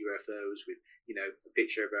mentioned UFOs with, a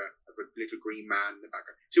picture of a little green man in the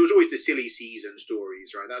background. So it was always the silly season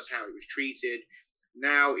stories, right? That's how it was treated.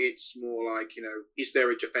 Now it's more like, is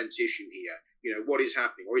there a defense issue here? What is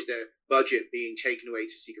happening? Or is there budget being taken away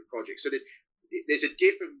to secret projects? So there's a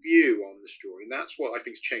different view on the story, and that's what I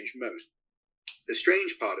think's changed most. The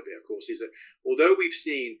strange part of it, of course, is that although we've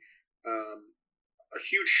seen a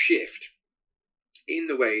huge shift in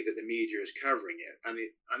the way that the media is covering it, and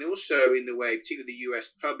also in the way, particularly the US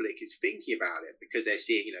public is thinking about it, because they're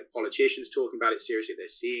seeing, politicians talking about it seriously, they're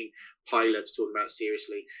seeing pilots talking about it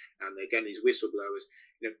seriously, and they're getting these whistleblowers,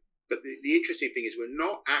 But the interesting thing is we're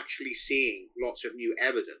not actually seeing lots of new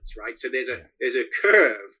evidence, right? So there's a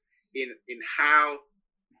curve in how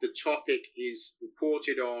the topic is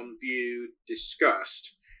reported on, viewed,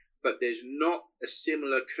 discussed, but there's not a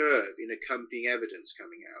similar curve in accompanying evidence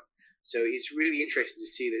coming out. So it's really interesting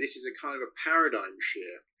to see that this is a kind of a paradigm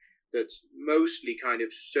shift that's mostly kind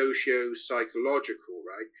of socio-psychological,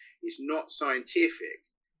 right? It's not scientific.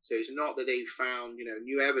 So it's not that they've found,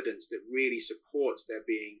 new evidence that really supports there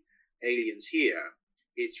being aliens here.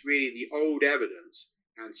 It's really the old evidence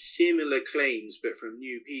and similar claims, but from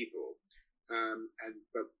new people,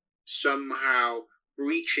 but somehow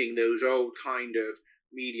breaching those old kind of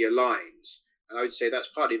media lines. And I would say that's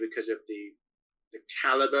partly because of the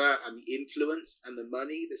caliber and the influence and the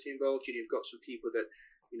money that's involved. You've got some people that,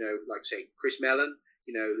 like say Chris Mellon,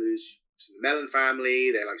 who's the Mellon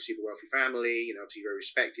family. They're like a super wealthy family, obviously very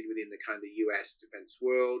respected within the kind of US defense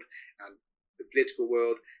world and the political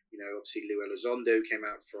world. Obviously Lou Elizondo came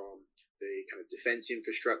out from the kind of defense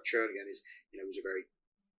infrastructure. Again, was a very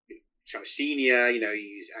kind of senior,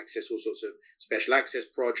 he's accessed all sorts of special access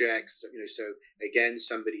projects, so again,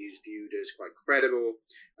 somebody who's viewed as quite credible.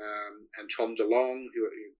 And Tom DeLonge, who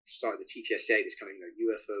started the TTSA, this kind of,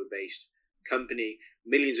 UFO-based company,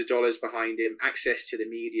 millions of dollars behind him, access to the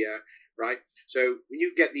media, right? So when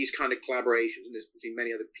you get these kind of collaborations, and there's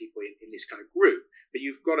many other people in this kind of group, but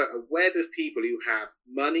you've got a web of people who have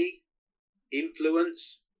money,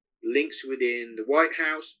 influence, links within the White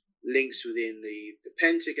House, links within the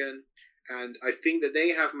Pentagon, and I think that they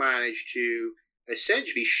have managed to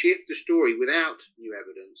essentially shift the story without new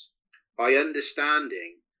evidence by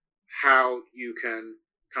understanding how you can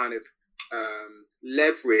kind of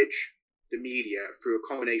leverage the media through a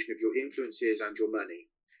combination of your influences and your money.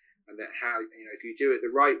 And that how, if you do it the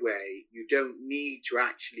right way, you don't need to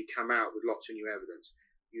actually come out with lots of new evidence.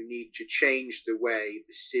 You need to change the way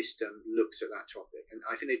the system looks at that topic. And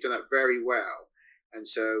I think they've done that very well. And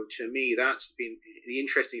so to me, that's been the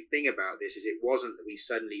interesting thing about this is it wasn't that we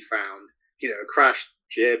suddenly found, a crashed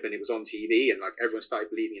ship and it was on TV and like everyone started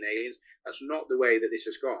believing in aliens. That's not the way that this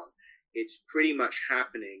has gone. It's pretty much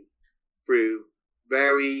happening through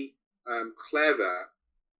very clever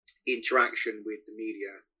interaction with the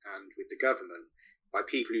media and with the government by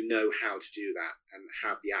people who know how to do that and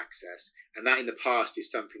have the access. And that in the past is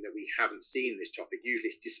something that we haven't seen in this topic. Usually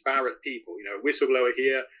it's disparate people, a whistleblower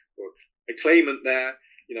here or a claimant there,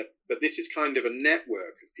 but this is kind of a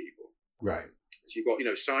network of people. Right. So you've got,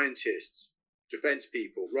 scientists, defense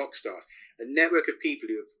people, rock stars, a network of people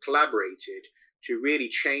who have collaborated to really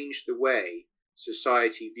change the way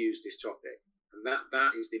society views this topic. And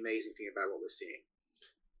that is the amazing thing about what we're seeing.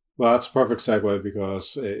 Well, that's a perfect segue,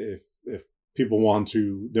 because if people want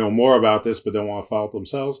to know more about this but don't want to follow it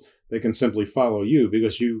themselves, they can simply follow you,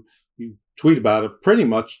 because you tweet about it pretty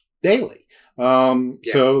much daily.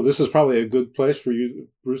 So this is probably a good place for you,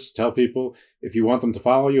 Bruce, to tell people if you want them to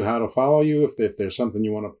follow you, how to follow you, if there's something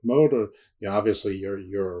you want to promote, or obviously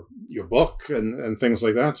your book and things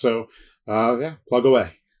like that. So plug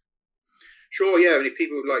away. Sure, yeah. If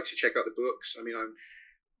people would like to check out the books,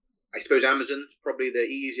 I suppose Amazon probably the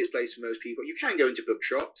easiest place for most people. You can go into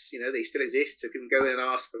bookshops, they still exist. So people can go in and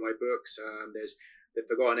ask for my books. There's The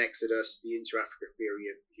Forgotten Exodus, The Inter-Africa Theory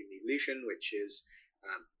of Human Evolution, which is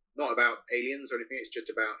not about aliens or anything. It's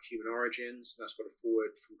just about human origins. That's got a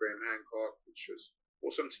foreword from Graham Hancock, which was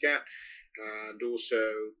awesome to get. And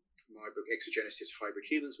also my book, Exogenesis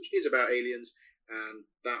Hybrid Humans, which is about aliens. And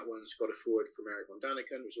that one's got a foreword from Eric von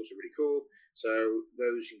Daniken, which is also really cool. So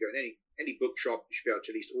those you can go in any bookshop, you should be able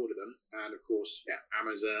to at least order them. And of course,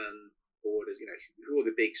 Amazon, orders, all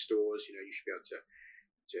the big stores, you should be able to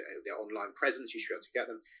their online presence, you should be able to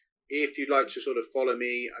get them. If you'd like to sort of follow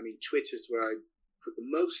me, Twitter's where I put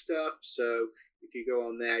the most stuff. So if you go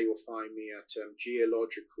on there, you'll find me at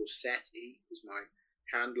Geological SETI is my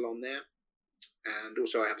handle on there. And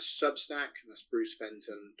also I have a Substack, and that's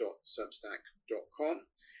brucefenton.substack.com.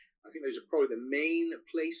 I think those are probably the main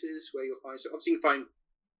places where you'll find. So obviously you can find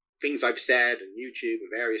things I've said and YouTube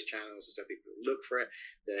and various channels and stuff. If you look for it,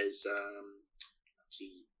 there's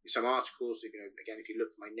see some articles. If you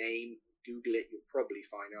look for my name, Google it, you'll probably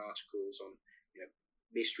find articles on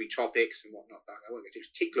mystery topics and whatnot. But I won't go to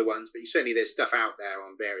particular ones, but certainly there's stuff out there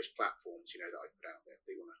on various platforms, that I put out there. If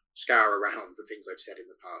they want to scour around for things I've said in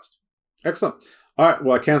the past. Excellent. All right.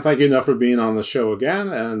 Well, I can't thank you enough for being on the show again,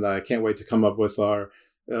 and I can't wait to come up with our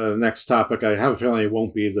next topic. I have a feeling it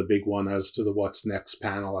won't be the big one as to the what's next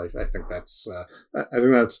panel. I think that's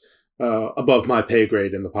above my pay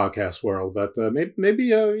grade in the podcast world. But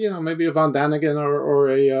maybe a Von Daniken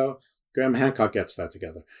or a Graham Hancock gets that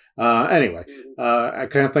together. Anyway, I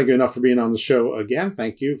can't thank you enough for being on the show again.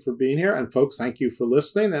 Thank you for being here. And folks, thank you for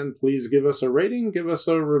listening. And please give us a rating, give us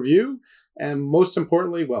a review. And most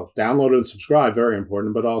importantly, download and subscribe, very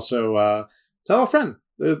important, but also tell a friend.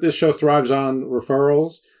 This show thrives on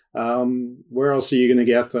referrals. Where else are you going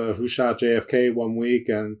to get Who Shot JFK one week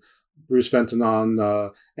and Bruce Fenton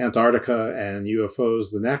on Antarctica and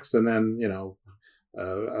UFOs the next, and then,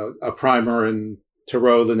 a primer and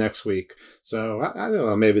Tarot the next week. So I don't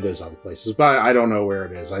know, maybe there's other places, but I don't know where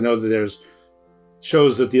it is. I know that there's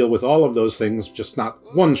shows that deal with all of those things, just not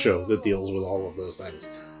one show that deals with all of those things.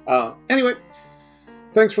 Anyway,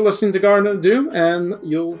 thanks for listening to Garden of Doom, and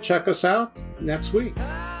you'll check us out next week.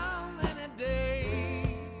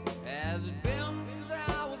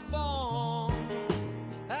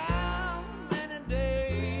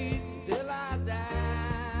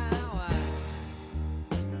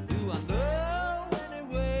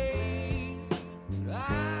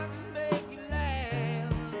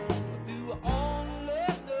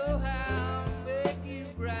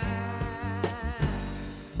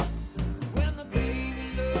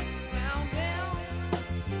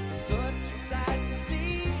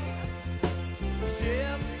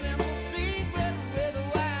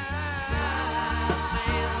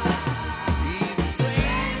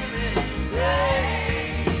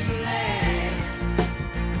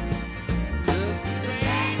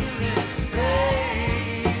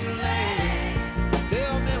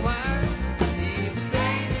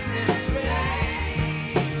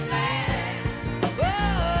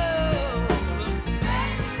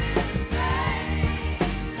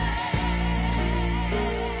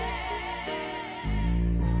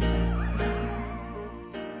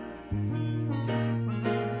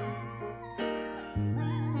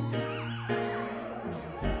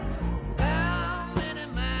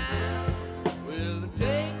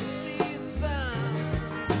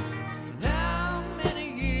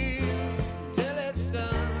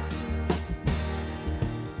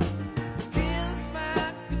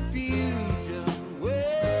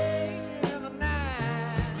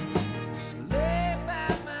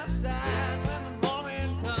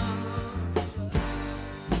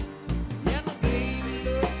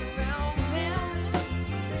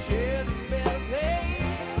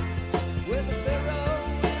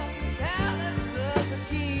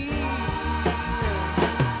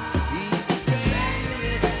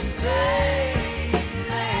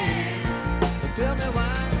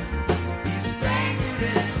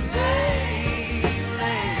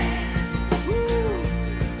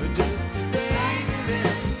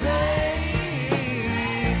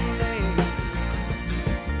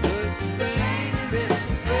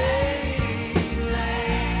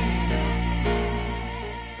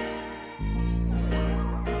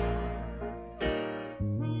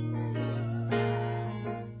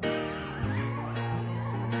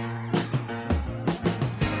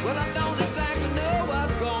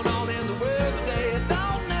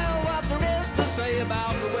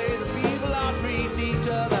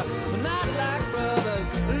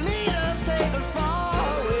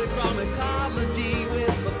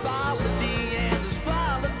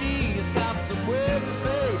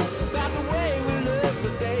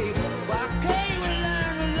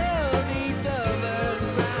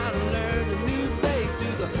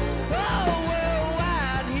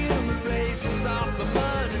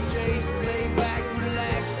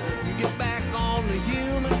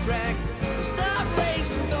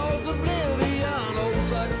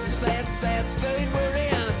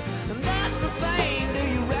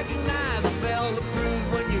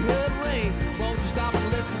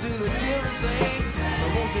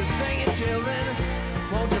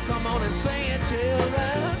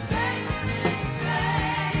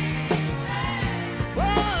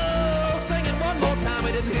 Whoa, sing it one more time,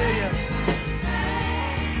 I didn't hear you.